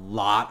was a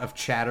lot of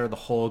chatter the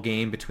whole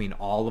game between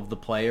all of the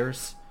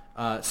players.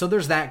 So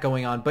there's that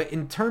going on. But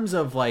in terms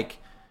of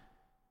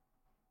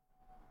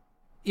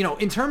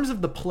in terms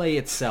of the play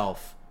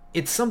itself,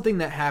 it's something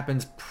that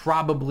happens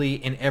probably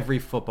in every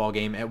football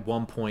game at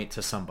one point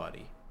to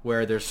somebody,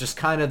 where there's just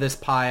kind of this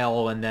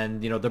pile and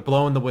then, they're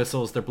blowing the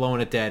whistles, they're blowing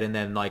it dead, and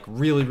then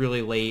really,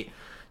 really late,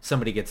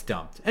 somebody gets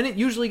dumped. And it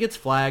usually gets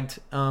flagged,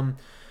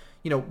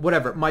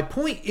 whatever. My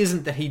point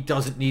isn't that he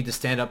doesn't need to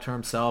stand up to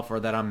himself or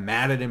that I'm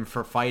mad at him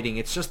for fighting.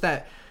 It's just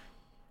that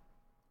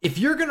if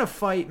you're going to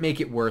fight, make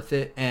it worth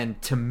it. And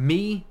to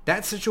me,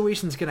 that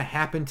situation's going to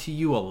happen to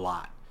you a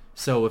lot.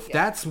 So if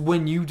that's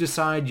when you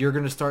decide you're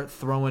going to start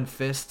throwing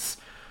fists,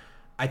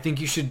 I think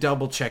you should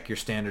double check your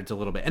standards a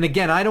little bit. And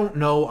again, I don't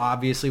know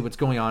obviously what's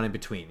going on in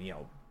between.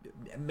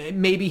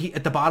 Maybe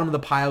at the bottom of the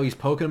pile he's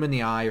poking him in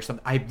the eye or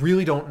something. I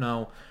really don't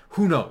know.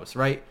 Who knows,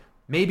 right?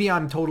 Maybe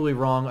I'm totally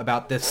wrong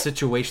about this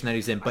situation that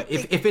he's in. But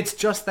if it's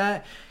just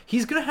that,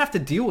 he's going to have to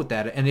deal with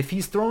that. And if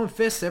he's throwing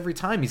fists every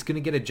time, he's going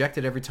to get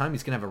ejected every time.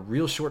 He's going to have a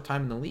real short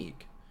time in the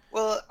league.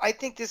 Well, I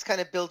think this kind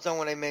of builds on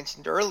what I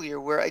mentioned earlier,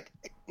 where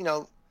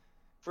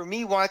for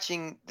me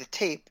watching the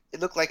tape, it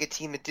looked like a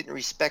team that didn't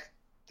respect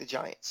the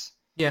Giants.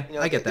 Yeah,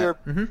 I get that.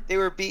 They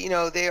were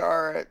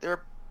they're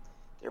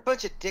a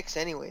bunch of dicks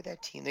anyway,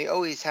 that team. They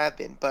always have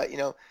been. But,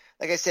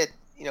 like I said,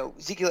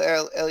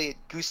 Ezekiel Elliott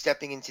goose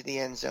stepping into the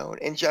end zone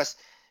and just,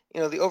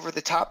 the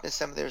over-the-topness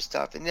some of their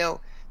stuff. And,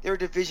 they're a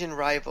division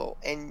rival.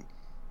 And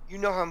you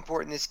know how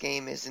important this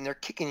game is. And they're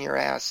kicking your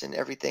ass and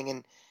everything.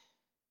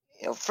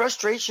 And,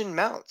 frustration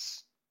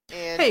mounts.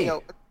 And,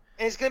 and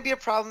it's going to be a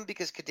problem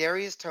because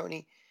Kadarius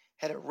Toney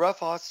had a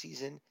rough off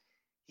season.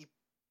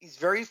 He's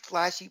very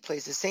flashy,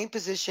 plays the same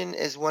position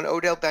as one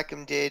Odell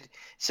Beckham did.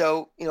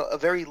 So, a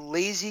very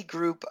lazy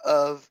group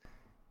of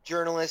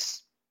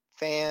journalists,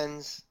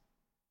 fans,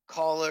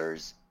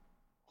 callers,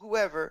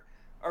 whoever,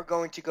 are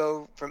going to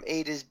go from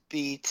A to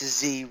B to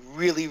Z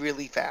really,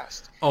 really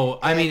fast. Oh,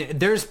 I mean,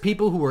 there's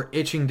people who are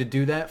itching to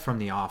do that from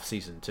the off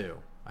season too.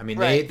 I mean,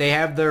 right. they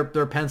have their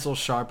pencils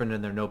sharpened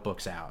and their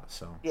notebooks out.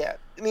 So yeah,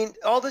 I mean,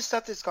 all the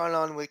stuff that's gone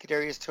on with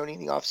Kadarius Toney in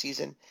the off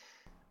season,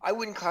 I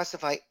wouldn't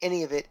classify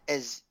any of it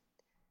as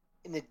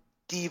in the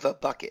diva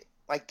bucket,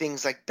 like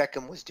things like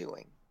Beckham was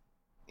doing.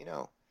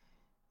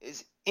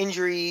 His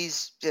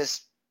injuries,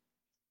 just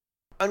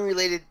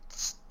unrelated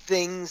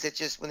things that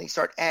just when they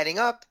start adding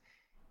up,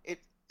 it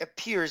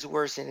appears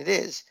worse than it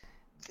is.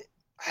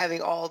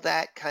 Having all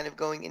that kind of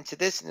going into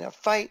this in a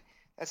fight,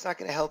 that's not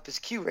going to help his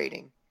Q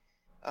rating.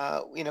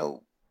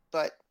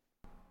 But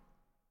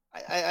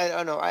I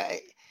don't know.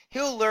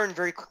 He'll learn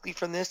very quickly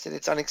from this that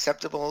it's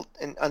unacceptable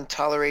and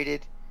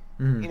untolerated,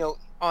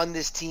 on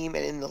this team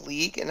and in the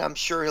league. And I'm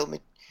sure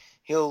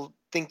he'll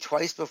think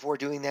twice before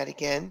doing that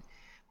again.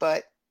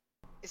 But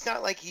it's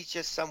not like he's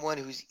just someone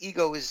whose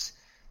ego is,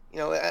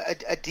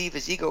 a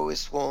diva's ego is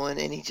swollen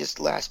and he just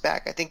laughs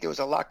back. I think there was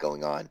a lot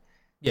going on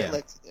that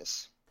led to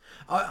this.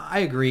 I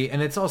agree,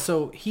 and it's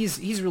also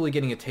he's really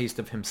getting a taste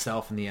of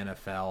himself in the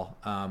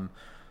NFL.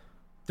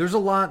 There's a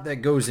lot that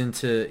goes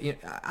into.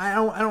 I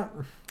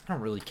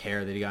don't really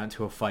care that he got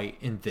into a fight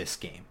in this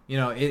game.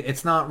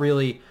 It's not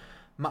really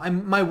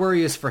my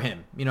worry is for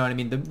him. You know what I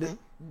mean? The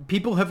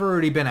people have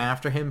already been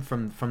after him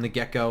from the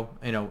get go.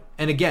 And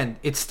again,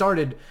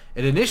 it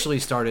initially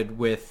started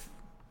with.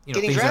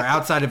 Things are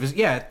outside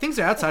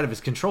of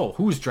his control.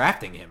 Who's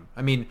drafting him?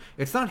 I mean,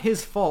 it's not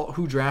his fault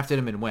who drafted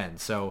him and when.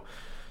 So.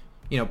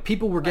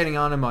 People were getting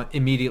on him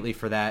immediately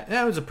for that.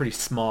 That was a pretty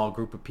small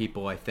group of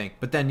people, I think.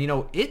 But then,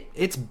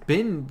 it's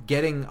been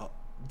getting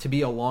to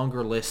be a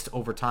longer list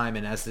over time.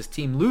 And as this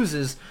team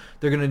loses,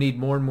 they're going to need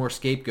more and more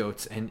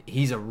scapegoats. And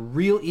he's a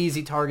real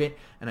easy target,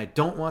 and I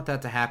don't want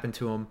that to happen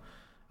to him.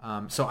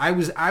 So I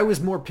was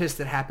more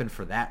pissed it happened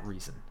for that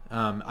reason.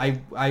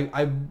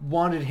 I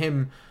wanted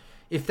him.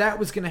 If that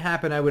was going to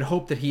happen, I would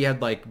hope that he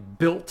had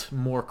built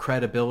more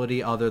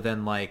credibility other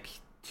than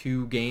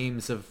 2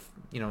 games of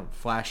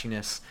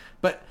flashiness,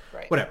 but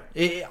whatever.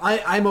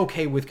 I'm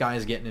okay with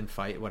guys getting in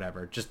fight,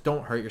 whatever. Just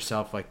don't hurt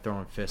yourself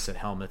throwing fists at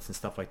helmets and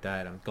stuff like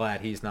that. I'm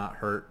glad he's not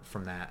hurt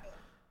from that.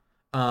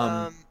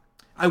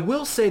 I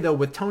will say though,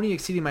 with Tony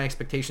exceeding my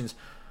expectations,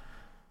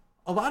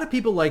 a lot of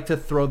people like to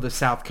throw the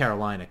South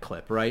Carolina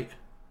clip, right?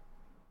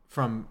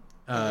 From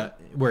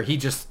where he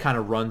just kind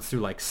of runs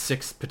through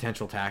 6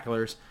 potential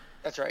tacklers.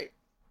 That's right.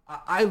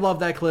 I love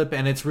that clip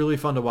and it's really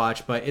fun to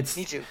watch, but it's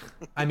me too.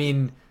 I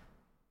mean,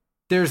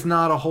 there's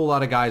not a whole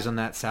lot of guys on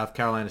that South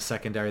Carolina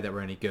secondary that were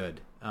any good.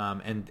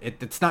 And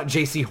it's not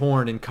J.C.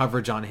 Horn in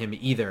coverage on him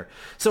either.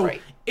 So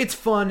It's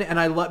fun,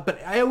 and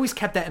but I always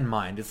kept that in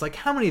mind. It's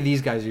how many of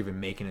these guys are even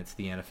making it to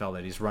the NFL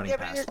that he's running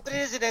past? But it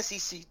is an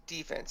SEC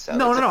defense. So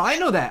no, I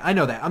know that.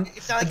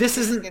 It's not this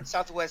isn't in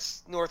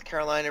Southwest North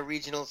Carolina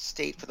regional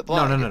state for the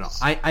blind. No.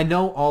 I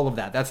know all of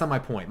that. That's not my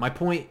point. My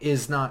point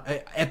is not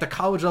at the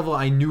college level.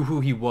 I knew who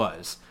he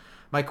was.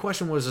 My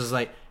question was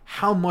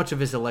how much of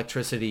his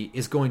electricity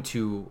is going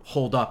to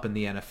hold up in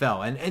the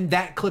NFL. And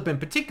that clip in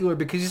particular,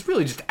 because he's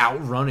really just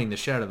outrunning the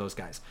shit out of those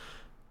guys.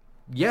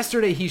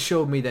 Yesterday, he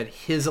showed me that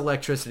his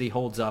electricity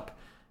holds up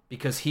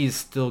because he's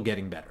still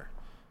getting better.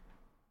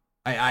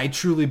 I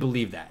truly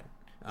believe that.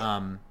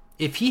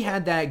 If he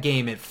had that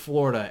game at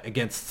Florida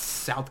against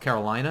South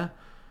Carolina,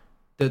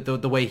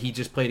 the way he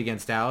just played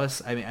against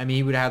Dallas, I mean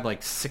he would have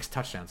 6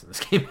 touchdowns in this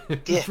game.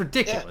 It's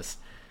ridiculous.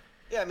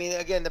 Yeah, I mean,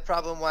 again, the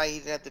problem why he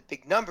didn't have the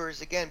big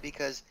numbers, again,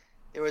 because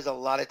there was a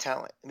lot of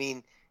talent. I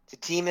mean, the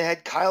team that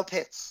had Kyle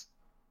Pitts.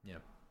 Yeah.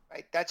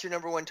 Right? That's your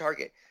number one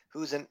target,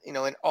 who's an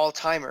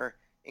all-timer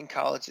in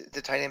college at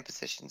the tight end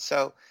position.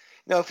 So,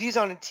 if he's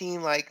on a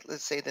team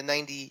let's say, the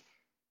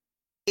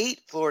 98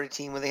 Florida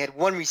team where they had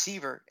one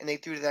receiver and they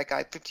threw to that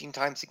guy 15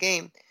 times a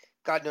game,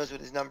 God knows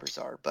what his numbers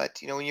are. But,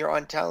 when you're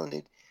on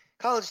talented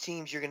college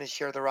teams, you're going to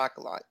share the rock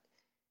a lot.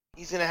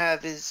 He's going to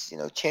have his,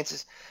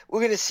 chances. We're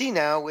going to see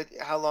now with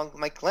how long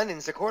Mike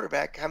Glennon's the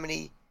quarterback, how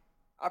many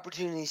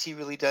opportunities he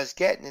really does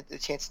get and the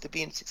chance to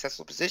be in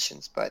successful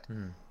positions. But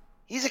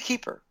he's a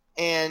keeper.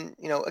 And,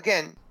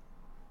 again,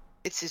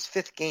 it's his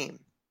 5th game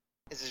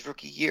as his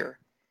rookie year.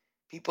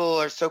 People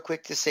are so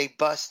quick to say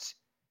bust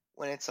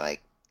when it's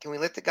can we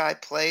let the guy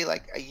play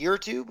a year or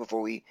 2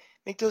 before we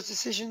make those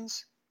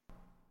decisions?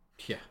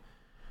 Yeah.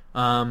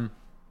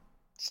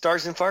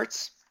 Stars and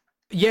farts?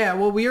 Yeah,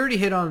 well, we already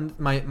hit on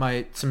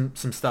my some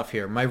stuff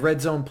here. My red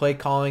zone play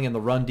calling and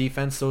the run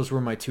defense; those were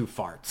my 2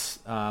 farts.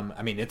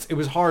 I mean, it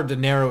was hard to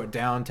narrow it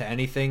down to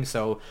anything,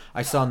 so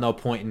I saw no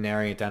point in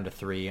narrowing it down to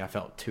 3. I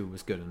felt 2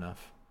 was good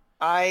enough.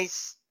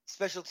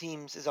 Special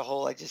teams as a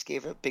whole, I just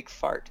gave it a big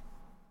fart.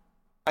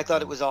 I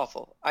thought it was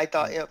awful. I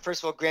thought,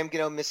 first of all, Graham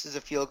Gano misses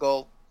a field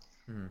goal.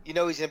 He's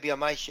going to be on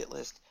my shit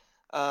list.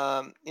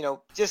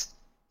 Just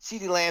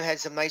CeeDee Lamb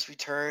had some nice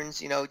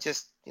returns.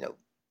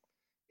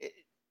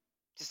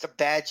 Just a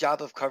bad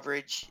job of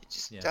coverage.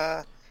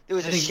 There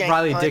was a shank.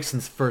 Riley punt.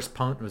 Dixon's first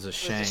punt was a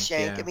shank.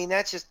 Yeah. I mean,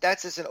 that's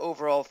just an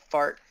overall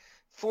fart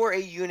for a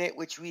unit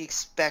which we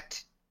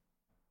expect.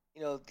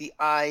 The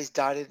I's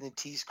dotted and the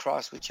T's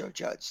crossed with Joe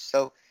Judge.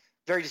 So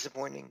very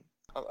disappointing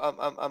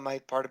on my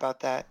part about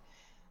that.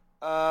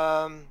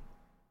 I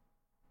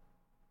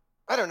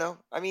don't know.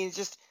 I mean,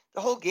 just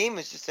the whole game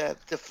is just a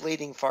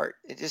deflating fart.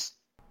 It just,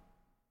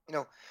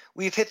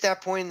 we've hit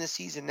that point in the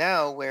season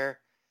now where,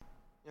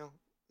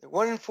 they're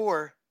 1-4.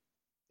 You're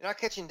not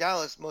catching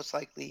Dallas most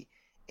likely,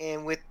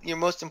 and with your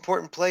most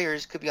important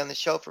players could be on the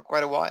shelf for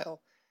quite a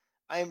while.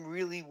 I am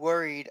really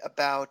worried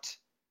about,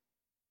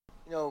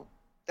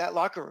 that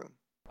locker room.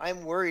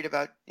 I'm worried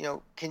about,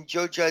 can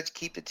Joe Judge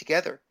keep it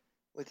together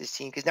with his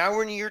team? Because now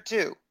we're in year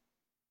 2.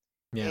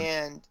 Yeah.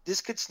 And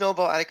this could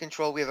snowball out of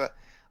control. We have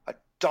a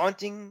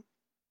daunting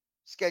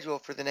schedule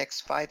for the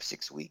next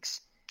 5-6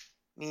 weeks.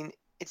 I mean,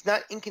 it's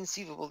not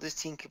inconceivable this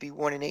team could be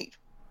 1-8.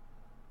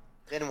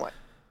 Then what?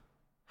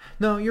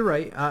 No, you're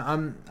right.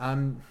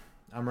 I'm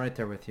right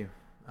there with you.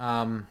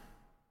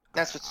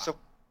 That's what. So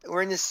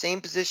we're in the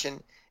same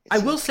position. I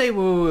will say,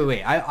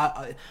 wait.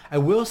 I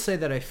will say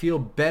that I feel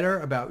better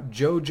about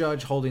Joe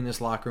Judge holding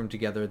this locker room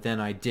together than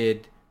I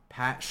did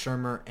Pat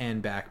Shurmur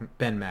and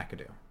Ben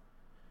McAdoo.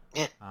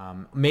 Yeah.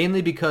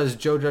 Mainly because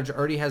Joe Judge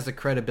already has the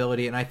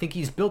credibility, and I think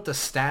he's built a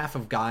staff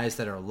of guys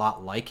that are a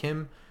lot like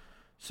him.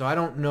 So I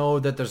don't know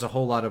that there's a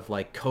whole lot of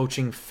like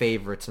coaching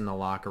favorites in the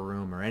locker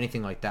room or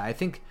anything like that. I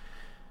think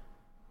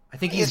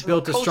he's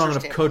built a strong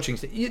enough coaching.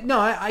 No,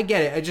 I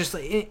get it. I just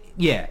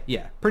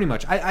yeah, pretty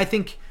much. I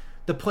think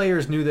the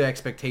players knew the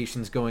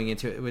expectations going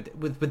into it.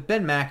 With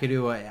Ben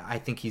McAdoo, I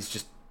think he's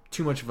just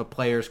too much of a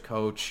player's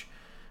coach.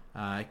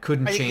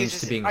 Couldn't change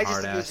to being a hard ass. I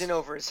just think it was in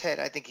over his head.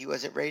 I think he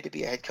wasn't ready to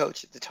be a head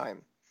coach at the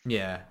time.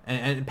 Yeah,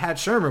 and Pat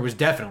Shurmur was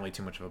definitely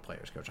too much of a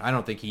player's coach. I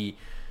don't think he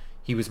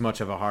was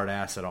much of a hard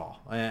ass at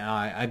all.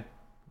 I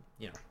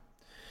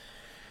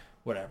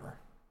whatever.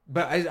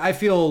 But I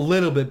feel a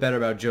little bit better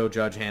about Joe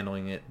Judge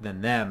handling it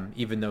than them,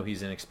 even though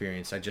he's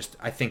inexperienced.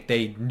 I think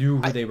they knew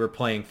who they were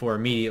playing for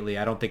immediately.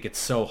 I don't think it's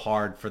so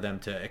hard for them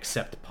to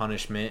accept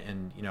punishment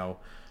and,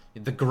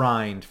 the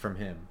grind from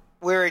him.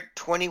 We're at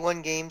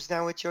 21 games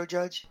now with Joe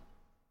Judge.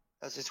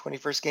 That was his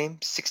 21st game,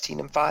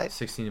 16-5.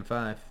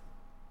 16-5.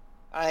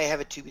 I have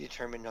a to be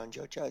determined on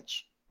Joe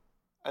Judge.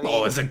 I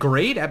mean, is it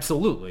great?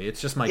 Absolutely. It's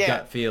just my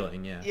gut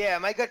feeling, yeah. Yeah,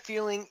 my gut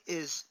feeling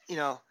is,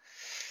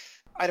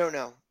 I don't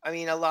know. I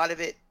mean, a lot of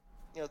it,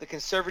 the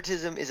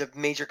conservatism is a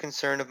major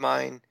concern of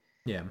mine.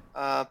 Yeah.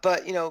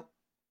 But,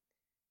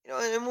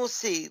 and we'll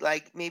see.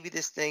 Like, maybe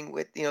this thing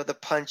with, the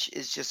punch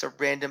is just a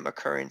random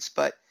occurrence.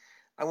 But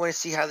I want to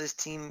see how this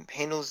team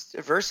handles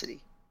adversity.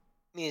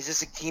 I mean, is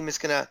this a team that's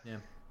going to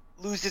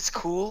lose its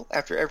cool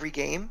after every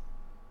game?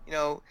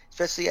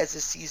 Especially as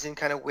the season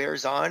kind of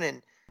wears on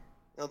and,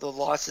 the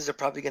losses are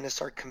probably going to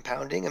start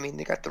compounding. I mean,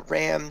 they got the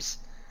Rams,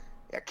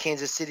 they got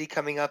Kansas City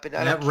coming up. And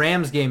that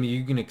Rams game,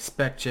 you can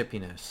expect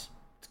chippiness.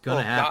 It's going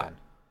to happen. God.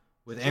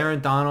 With Aaron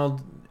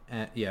Donald,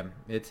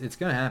 it's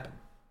going to happen.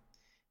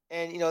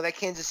 And, that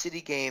Kansas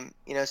City game,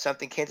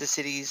 Kansas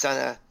City's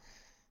they're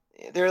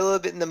a little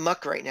bit in the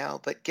muck right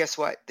now, but guess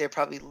what? They're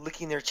probably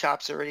licking their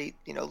chops already,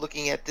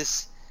 looking at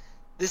this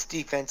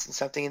defense and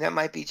something, and that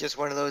might be just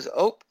one of those,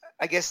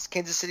 I guess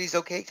Kansas City's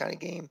okay kind of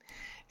game.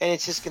 And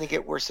it's just going to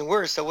get worse and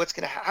worse. So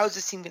how's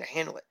this team going to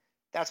handle it?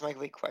 That's my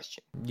big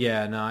question.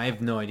 Yeah, no, I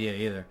have no idea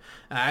either.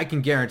 I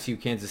can guarantee you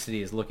Kansas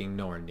City is looking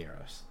nowhere near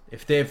us.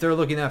 If they're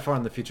looking that far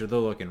in the future, they're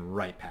looking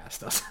right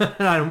past us.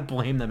 And I don't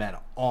blame them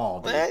at all.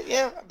 But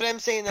I'm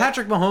saying that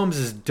Patrick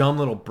Mahomes' dumb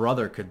little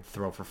brother could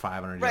throw for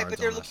 500 yards.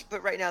 Right,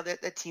 but right now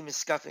that team is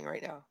scuffing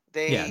right now.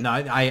 I get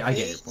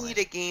your point. They need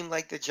a game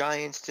like the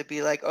Giants to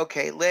be like,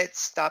 okay,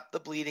 let's stop the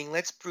bleeding.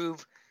 Let's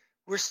prove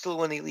we're still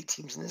one of the elite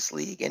teams in this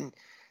league, and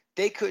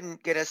they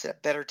couldn't get us at a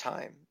better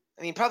time.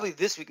 I mean, probably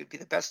this week would be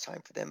the best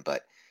time for them,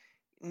 but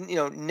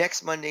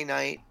next Monday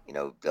night,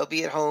 they'll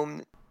be at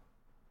home.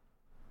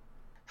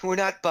 We're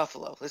not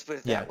Buffalo. Let's put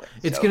it that way.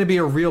 It's going to be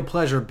a real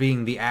pleasure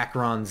being the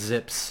Akron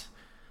Zips.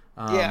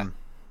 I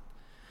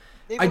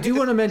do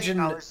want to mention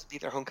be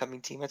their homecoming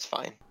team. That's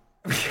fine.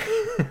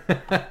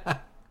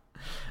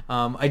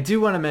 I do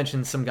want to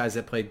mention some guys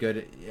that played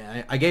good.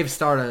 I gave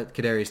star to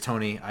Kadarius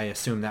Toney. I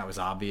assume that was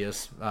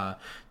obvious.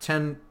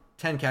 10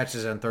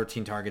 catches and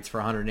 13 targets for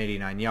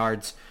 189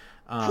 yards.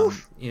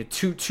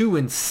 Two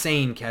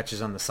insane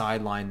catches on the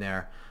sideline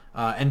there,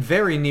 and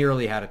very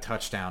nearly had a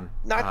touchdown.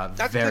 Not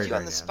to put you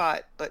on the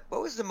spot, but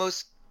what was the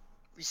most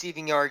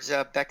receiving yards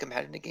Beckham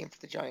had in a game for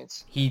the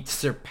Giants? He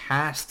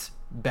surpassed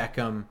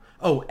Beckham.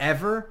 Oh,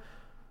 ever?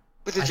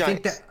 With the Giants?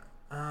 Think that,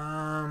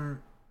 I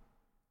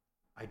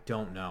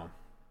don't know.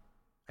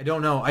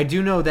 I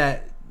do know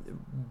that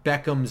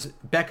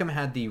Beckham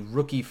had the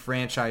rookie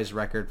franchise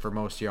record for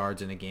most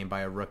yards in a game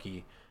by a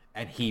rookie,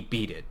 and he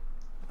beat it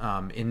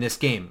in this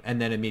game,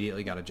 and then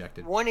immediately got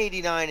ejected.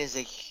 189 is a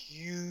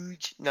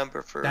huge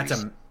number for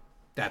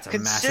that's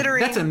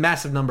a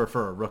massive number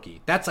for a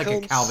rookie. That's like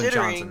a Calvin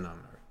Johnson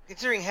number.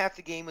 Considering half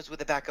the game was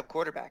with a backup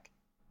quarterback,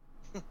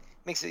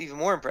 makes it even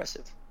more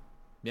impressive.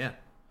 Yeah,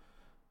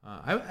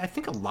 I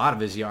think a lot of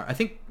his yard. I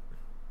think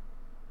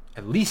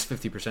at least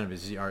 50% of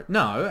his yard.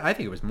 No, I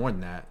think it was more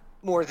than that.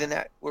 More than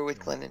that. We're with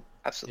Glennon.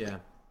 Absolutely.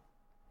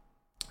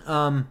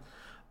 Yeah.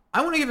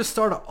 I want to give a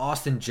star to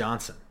Austin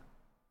Johnson.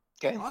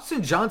 Okay.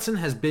 Austin Johnson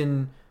has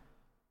been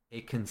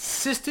a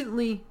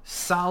consistently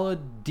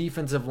solid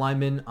defensive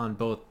lineman on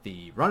both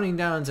the running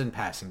downs and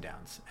passing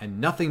downs, and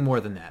nothing more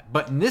than that.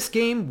 But in this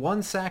game,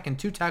 1 sack and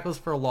 2 tackles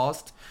for a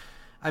loss.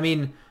 I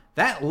mean,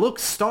 that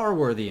looks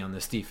star-worthy on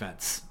this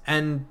defense.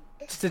 And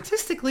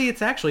statistically,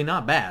 it's actually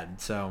not bad.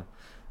 So,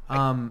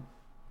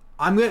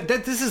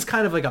 This is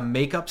kind of like a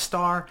makeup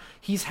star.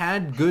 He's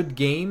had good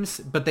games,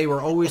 but they were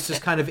always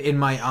just kind of in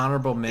my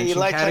honorable mention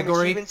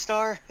category. Achievement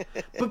star.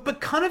 but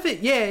kind of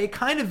it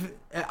kind of,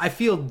 I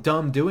feel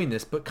dumb doing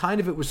this, but kind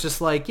of it was just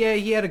like, yeah,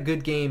 he had a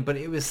good game, but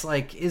it was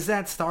like, is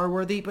that star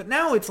worthy? But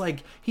now it's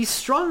like he's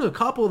strung a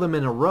couple of them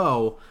in a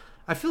row.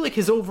 I feel like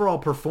his overall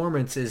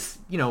performance is,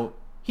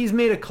 he's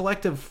made a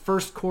collective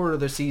first quarter of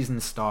the season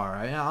star.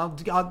 I'll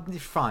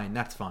fine,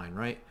 that's fine,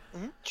 right?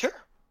 Mm-hmm. Sure.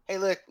 Hey,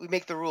 look, we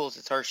make the rules.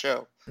 It's our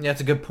show. Yeah, that's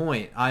a good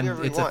point.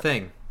 It's a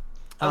thing.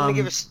 I'm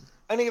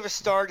gonna give a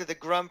star to the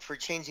Grump for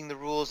changing the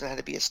rules and had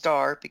to be a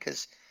star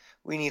because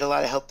we need a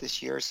lot of help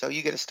this year. So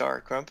you get a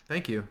star, Grump.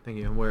 Thank you.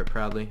 I wear it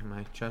proudly in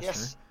my chest.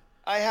 Yes,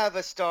 I have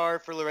a star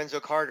for Lorenzo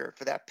Carter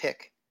for that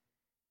pick.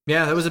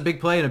 Yeah, that was a big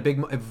play and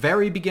a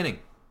very beginning.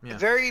 Yeah. A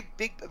very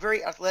big,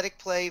 very athletic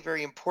play,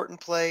 very important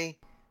play.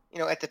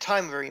 At the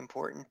time, very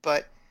important.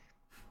 But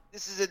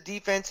this is a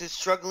defense that's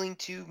struggling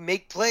to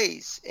make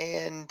plays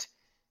and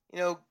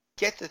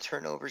get the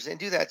turnovers and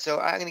do that. So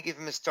I'm going to give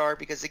him a star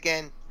because,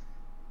 again,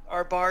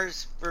 our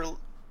bars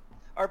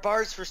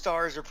for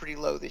stars are pretty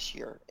low this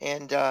year.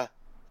 And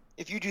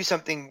if you do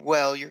something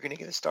well, you're going to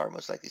get a star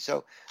most likely.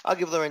 So I'll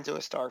give Lorenzo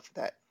a star for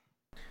that.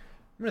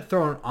 I'm going to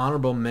throw an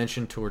honorable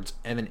mention towards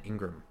Evan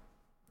Ingram.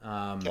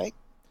 Okay.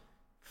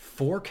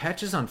 4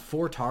 catches on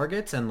 4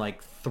 targets, and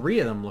 3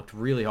 of them looked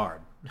really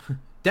hard.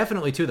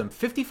 Definitely 2 of them.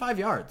 55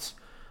 yards.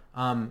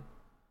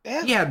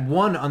 Yeah. He had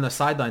one on the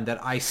sideline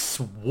that I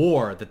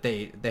swore that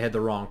they had the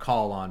wrong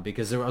call on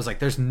because I was like,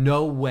 there's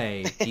no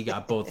way he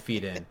got both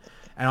feet in.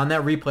 And on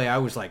that replay, I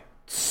was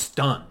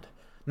stunned.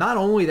 Not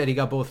only that he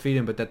got both feet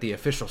in, but that the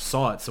official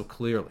saw it so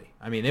clearly.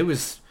 I mean, it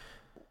was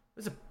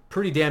a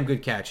pretty damn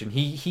good catch, and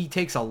he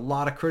takes a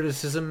lot of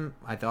criticism.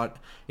 I thought,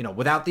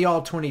 without the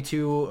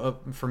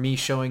all-22 for me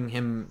showing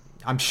him,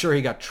 I'm sure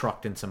he got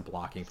trucked in some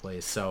blocking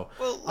plays. So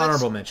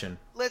honorable mention.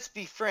 Let's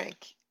be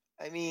frank.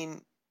 I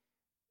mean,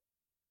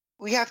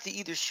 we have to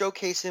either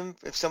showcase him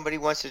if somebody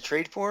wants to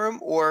trade for him,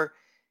 or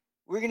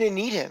we're going to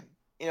need him.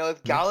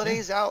 If Galladay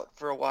is out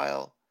for a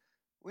while,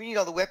 we need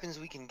all the weapons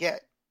we can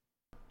get.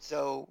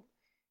 So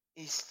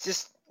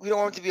we don't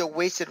want him to be a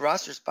wasted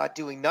roster spot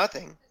doing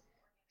nothing.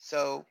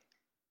 So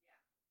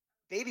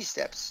baby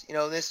steps.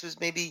 This was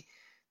maybe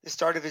the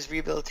start of his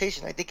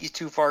rehabilitation. I think he's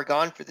too far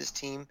gone for this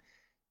team.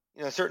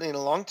 Certainly in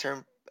a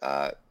long-term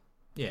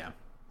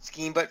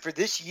scheme, but for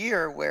this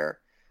year where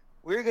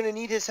we're going to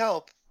need his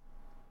help,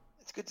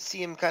 it's good to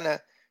see him kind of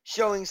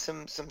showing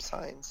some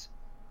signs.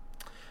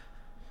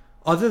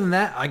 Other than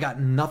that, I got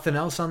nothing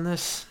else on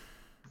this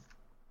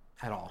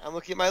at all. I'm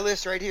looking at my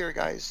list right here,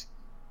 guys.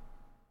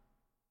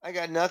 I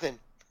got nothing.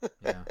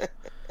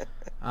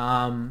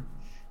 Yeah.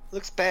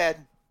 Looks bad.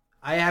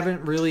 I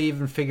haven't really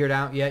even figured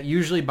out yet.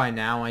 Usually by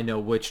now I know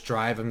which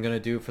drive I'm going to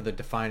do for the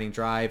defining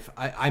drive.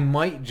 I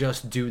might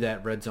just do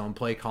that red zone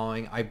play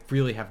calling. I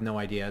really have no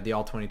idea. The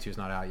all-22 is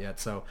not out yet,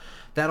 so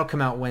that'll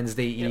come out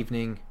Wednesday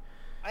evening.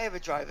 I have a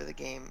drive of the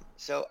game.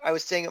 So I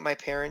was staying at my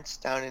parents'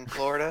 down in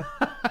Florida.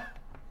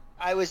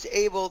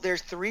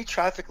 There's 3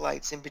 traffic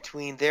lights in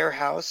between their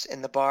house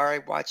and the bar I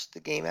watched the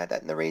game at,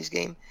 that in the Rays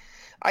game.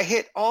 I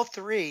hit all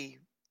 3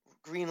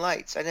 green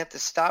lights. I didn't have to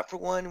stop for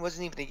one. It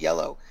wasn't even a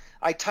yellow.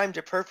 I timed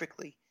it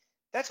perfectly.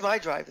 That's my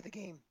drive of the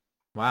game.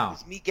 Wow. It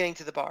was me getting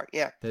to the bar.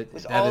 Yeah. It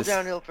was all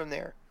downhill from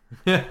there.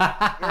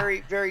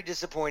 Very, very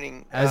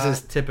disappointing. As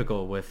is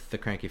typical with the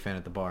cranky fan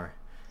at the bar.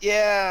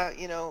 Yeah,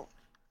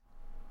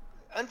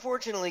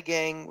 unfortunately,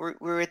 gang,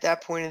 we're at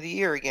that point of the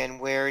year again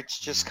where it's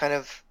just kind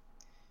of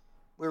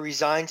we're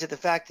resigned to the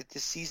fact that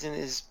this season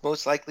is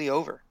most likely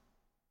over.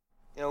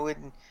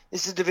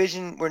 This is a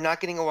division. We're not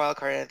getting a wild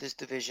card out of this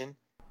division.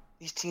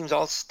 These teams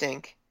all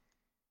stink.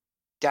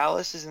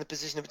 Dallas is in the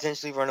position to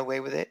potentially run away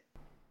with it.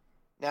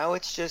 Now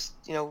it's just,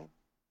 you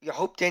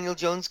hope Daniel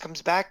Jones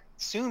comes back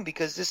soon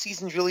because this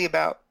season's really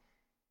about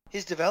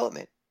his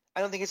development.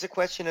 I don't think it's a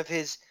question of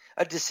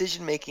a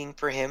decision-making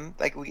for him,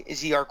 is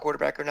he our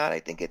quarterback or not? I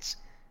think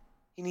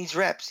he needs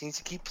reps. He needs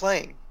to keep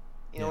playing,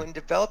 and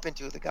develop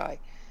into the guy.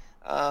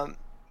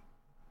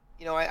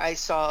 I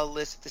saw a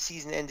list if the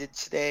season ended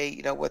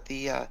today, what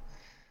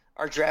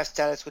our draft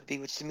status would be,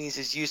 which to me is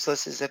as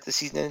useless as if the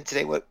season ended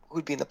today, what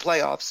would be in the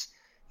playoffs.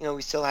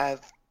 We still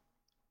have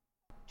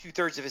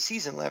 2/3 of a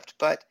season left,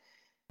 but,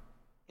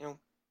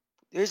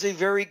 there's a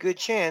very good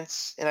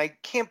chance, and I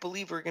can't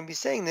believe we're going to be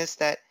saying this,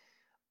 that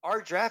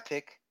our draft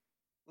pick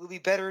will be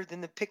better than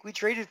the pick we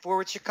traded for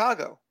with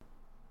Chicago.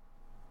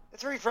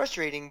 That's very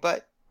frustrating,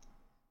 but,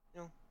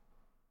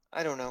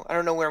 I don't know. I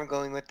don't know where I'm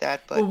going with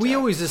that. But we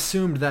always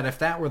assumed that if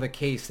that were the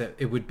case, that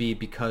it would be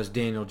because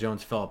Daniel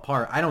Jones fell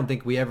apart. I don't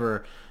think we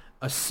ever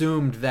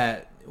assumed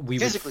that we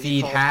would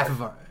feed half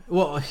of our...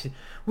 Well,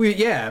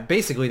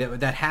 basically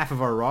that half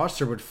of our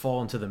roster would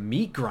fall into the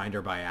meat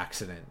grinder by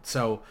accident.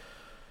 So,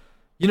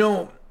 in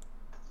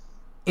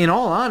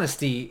all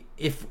honesty,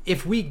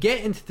 if we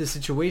get into the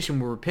situation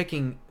where we're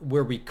picking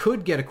where we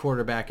could get a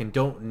quarterback and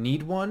don't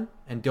need one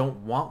and don't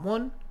want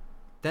one,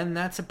 then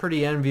that's a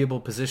pretty enviable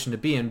position to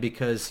be in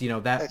because,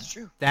 That's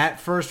true. that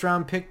first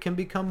round pick can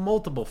become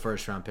multiple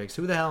first round picks.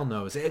 Who the hell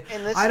knows? And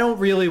I don't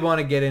really want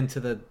to get into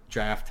the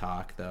draft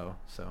talk though.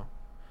 So.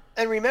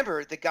 And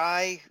remember, the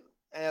guy,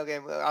 and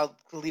again, I'll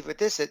leave it with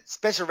this, that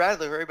Spencer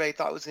Rattler, who everybody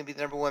thought was going to be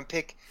the number one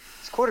pick,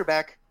 his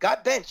quarterback,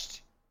 got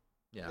benched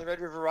in the Red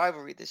River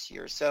rivalry this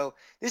year. So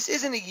this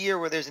isn't a year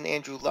where there's an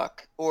Andrew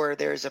Luck or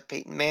there's a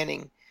Peyton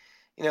Manning,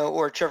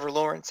 or Trevor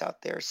Lawrence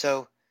out there.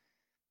 So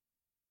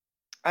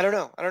I don't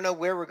know. I don't know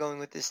where we're going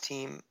with this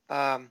team.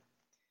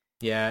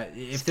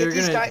 If they're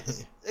going to...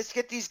 Let's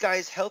get these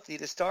guys healthy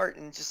to start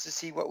and just to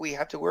see what we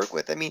have to work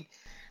with. I mean,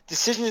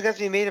 decisions have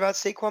to be made about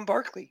Saquon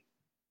Barkley.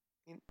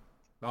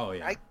 Oh,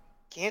 yeah. I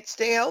can't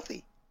stay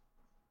healthy.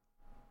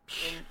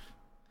 And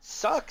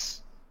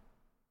sucks.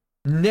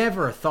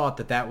 Never thought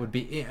that would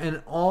be...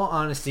 In all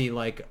honesty,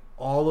 like,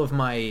 all of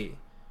my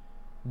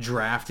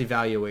draft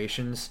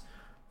evaluations,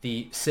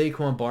 the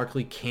Saquon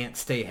Barkley can't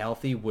stay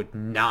healthy would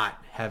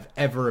not have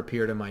ever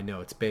appeared in my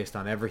notes based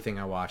on everything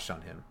I watched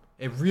on him.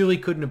 It really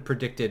couldn't have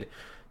predicted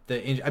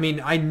I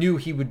mean, I knew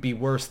he would be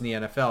worse in the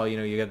NFL.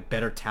 You got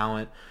better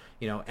talent,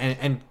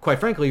 and quite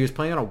frankly, he was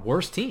playing on a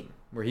worse team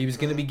where he was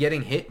going to be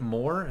getting hit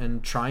more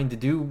and trying to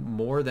do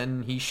more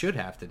than he should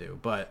have to do.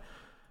 But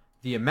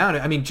the amount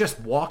of, just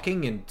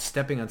walking and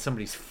stepping on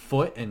somebody's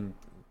foot and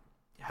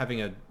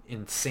having an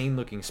insane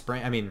looking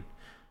sprain,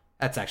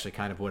 that's actually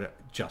kind of what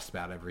just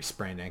about every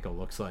sprained ankle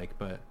looks like.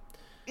 But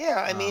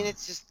yeah,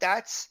 it's just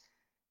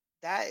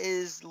that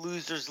is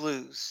losers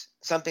lose.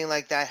 Something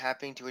like that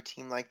happening to a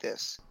team like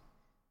this.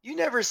 You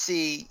never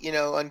see,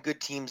 on good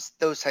teams,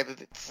 those type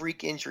of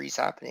freak injuries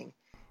happening.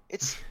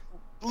 It's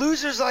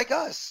losers like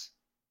us.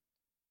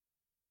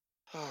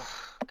 Oh,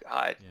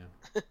 God.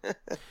 Yeah.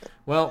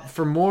 Well,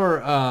 for more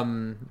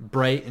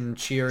bright and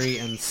cheery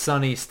and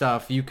sunny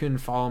stuff, you can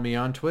follow me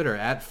on Twitter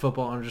at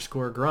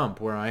 @football_grump,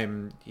 where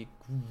I'm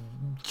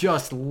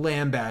just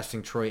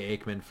lambasting Troy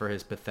Aikman for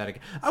his pathetic...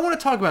 I want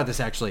to talk about this,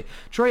 actually.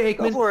 Troy Aikman...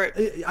 Go for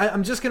it.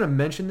 I'm just going to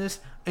mention this.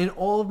 In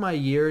all of my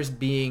years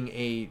being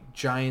a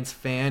Giants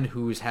fan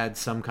who's had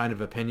some kind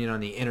of opinion on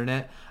the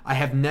internet, I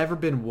have never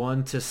been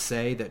one to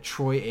say that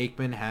Troy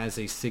Aikman has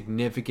a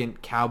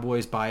significant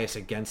Cowboys bias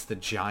against the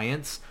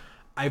Giants.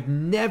 I've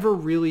never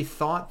really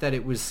thought that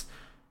it was...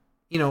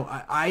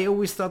 I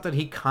always thought that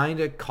he kind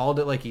of called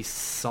it like he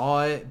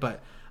saw it,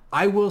 but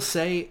I will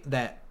say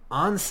that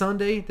on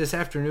Sunday, this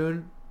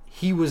afternoon,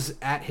 he was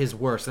at his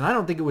worst. And I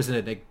don't think it was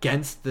an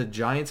against the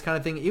Giants kind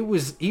of thing. He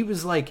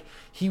was like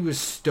he was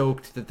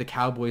stoked that the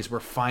Cowboys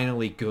were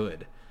finally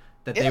good.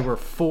 That they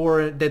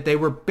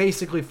were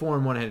basically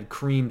 4-1 and had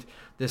creamed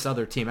this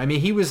other team.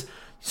 He was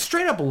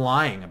straight up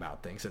lying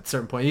about things at a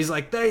certain point. He's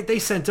like, they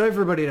sent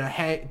everybody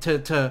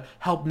to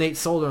help Nate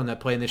Solder on that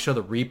play, and they show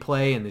the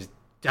replay, and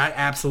that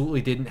absolutely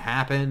didn't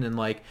happen. And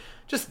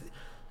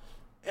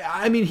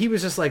he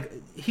was just like,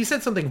 he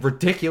said something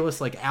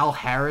ridiculous like Al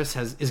Harris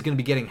is going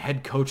to be getting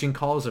head coaching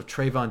calls if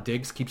Trayvon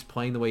Diggs keeps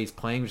playing the way he's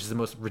playing, which is the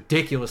most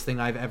ridiculous thing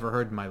I've ever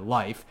heard in my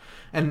life.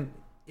 And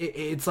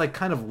it's like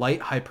kind of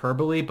light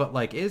hyperbole, but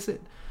like, is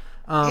it?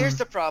 Here's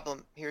the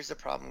problem,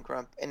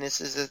 Grump, and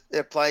it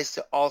applies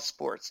to all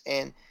sports.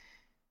 And,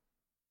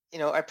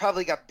 I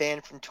probably got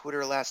banned from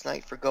Twitter last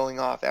night for going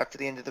off after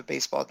the end of the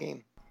baseball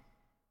game.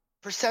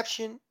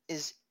 Perception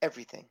is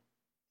everything.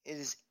 It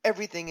is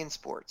everything in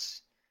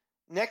sports.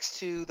 Next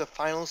to the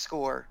final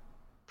score,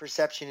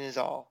 perception is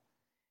all.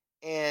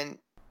 And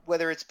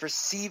whether it's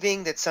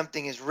perceiving that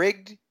something is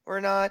rigged or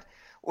not,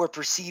 or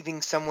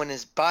perceiving someone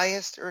is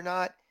biased or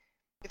not,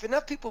 if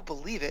enough people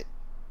believe it,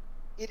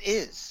 it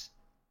is.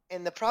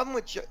 And the problem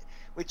with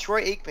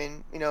Troy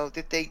Aikman,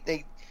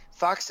 that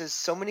Fox does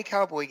so many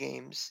Cowboy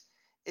games,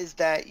 is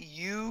that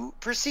you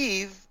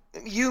perceive,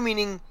 you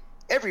meaning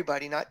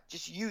everybody, not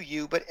just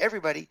you, but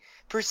everybody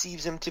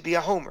perceives him to be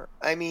a homer.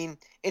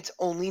 It's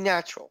only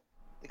natural.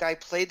 The guy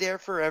played there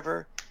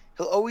forever.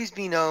 He'll always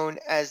be known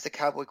as the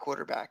Cowboy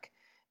quarterback.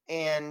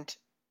 And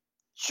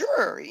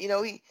sure,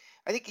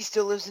 I think he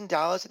still lives in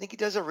Dallas. I think he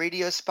does a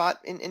radio spot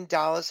in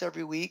Dallas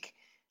every week.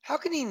 How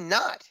can he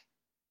not?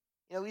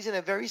 He's in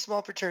a very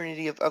small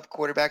fraternity of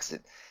quarterbacks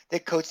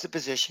that coach the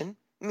position.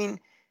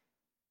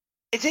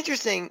 It's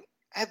interesting.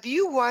 Have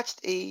you watched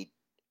a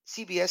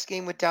CBS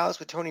game with Dallas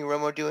with Tony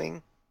Romo doing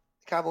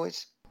the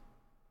Cowboys?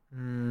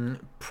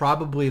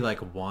 Probably like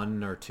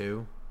one or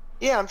two.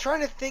 Yeah, I'm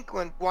trying to think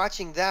when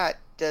watching that,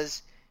 do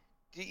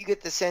you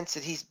get the sense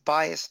that he's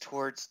biased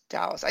towards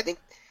Dallas? I think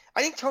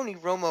Tony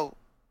Romo...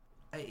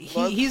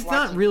 He's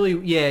not really...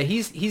 Yeah,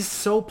 he's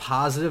so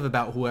positive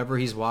about whoever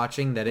he's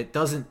watching that it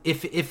doesn't...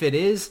 If it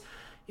is...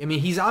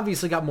 he's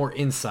obviously got more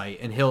insight,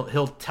 and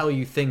he'll tell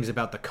you things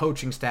about the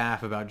coaching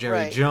staff, about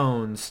Jerry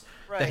Jones,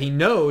 that he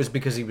knows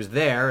because he was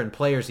there, and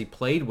players he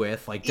played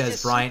with, like Des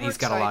Bryant, he's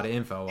got a lot of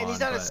info and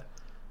he's not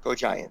Go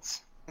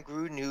Giants.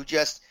 Gruden, who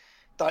just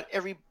thought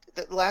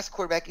the last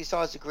quarterback he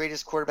saw is the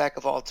greatest quarterback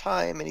of all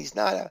time, and he's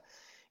not a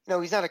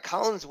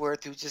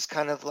Collinsworth who's just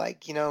kind of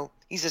like,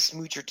 he's a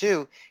smoocher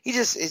too. He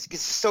just is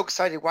so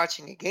excited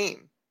watching a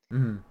game.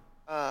 Mm-hmm.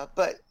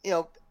 But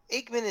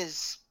Aikman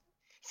is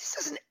this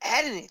doesn't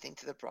add anything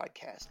to the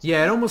broadcast.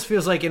 Yeah, it almost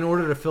feels like in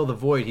order to fill the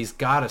void, he's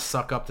got to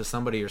suck up to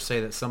somebody or say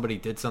that somebody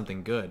did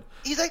something good.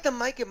 He's like the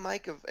Mike and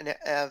Mike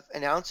of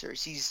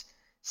announcers. He's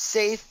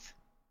safe,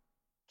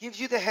 gives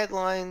you the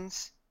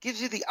headlines,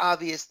 gives you the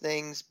obvious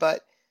things.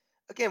 But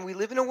again, we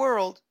live in a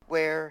world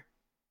where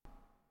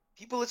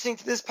people listening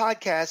to this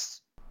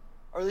podcast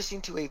are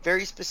listening to a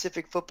very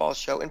specific football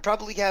show and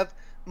probably have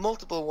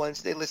multiple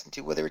ones they listen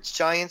to, whether it's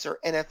Giants or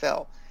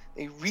NFL.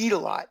 They read a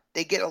lot.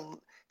 They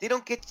don't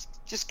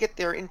just get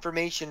their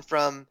information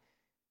from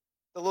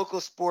the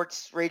local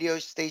sports radio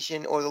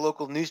station or the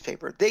local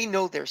newspaper. They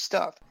know their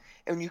stuff.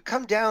 And when you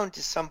come down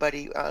to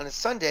somebody on a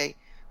Sunday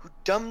who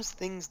dumbs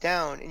things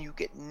down and you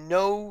get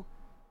no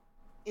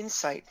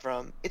insight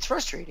from, it's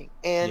frustrating.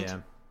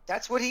 And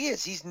that's what he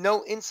is. He's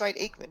no Insight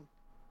Aikman.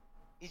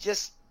 He's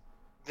just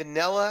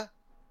vanilla,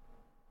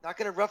 not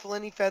going to ruffle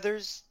any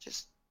feathers,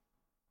 just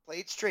play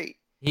it straight.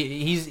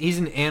 He's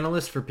an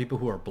analyst for people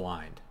who are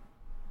blind.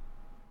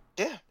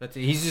 Yeah.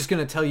 He's just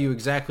going to tell you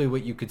exactly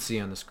what you could see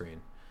on the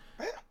screen.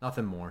 Yeah.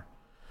 Nothing more.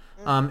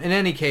 In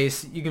any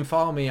case, you can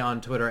follow me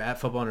on Twitter at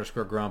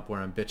 @football_grump,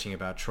 where I'm bitching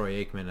about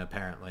Troy Aikman,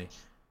 apparently.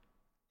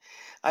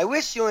 I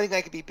wish the only thing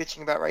I could be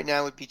bitching about right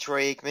now would be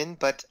Troy Aikman,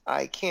 but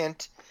I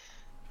can't.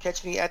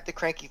 Catch me at the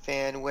Cranky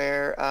Fan,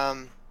 where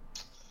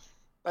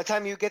by the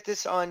time you get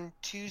this on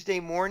Tuesday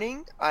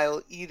morning,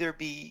 I'll either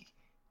be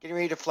getting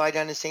ready to fly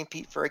down to St.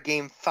 Pete for a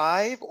Game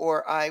 5,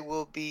 or I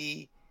will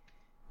be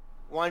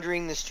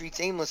wandering the streets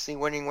aimlessly,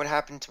 wondering what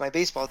happened to my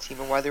baseball team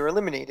and why they were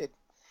eliminated.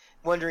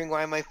 Wondering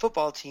why my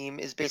football team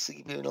is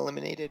basically being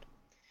eliminated.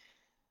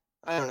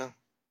 I don't know.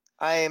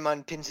 I am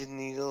on pins and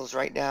needles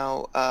right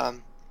now.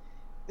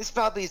 This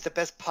probably is the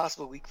best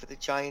possible week for the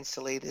Giants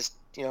to lay this,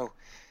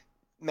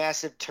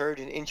 massive turd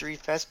and injury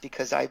fest,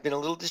 because I've been a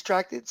little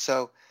distracted.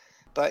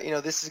 But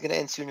this is going to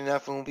end soon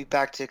enough, and we'll be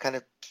back to kind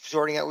of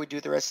sorting out what we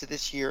do the rest of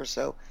this year.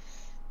 So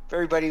for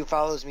everybody who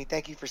follows me,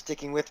 thank you for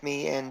sticking with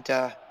me, and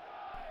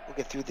we'll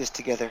get through this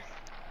together.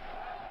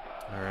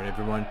 All right,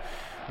 everyone.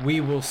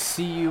 We will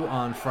see you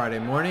on Friday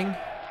morning.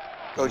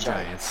 Go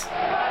Giants.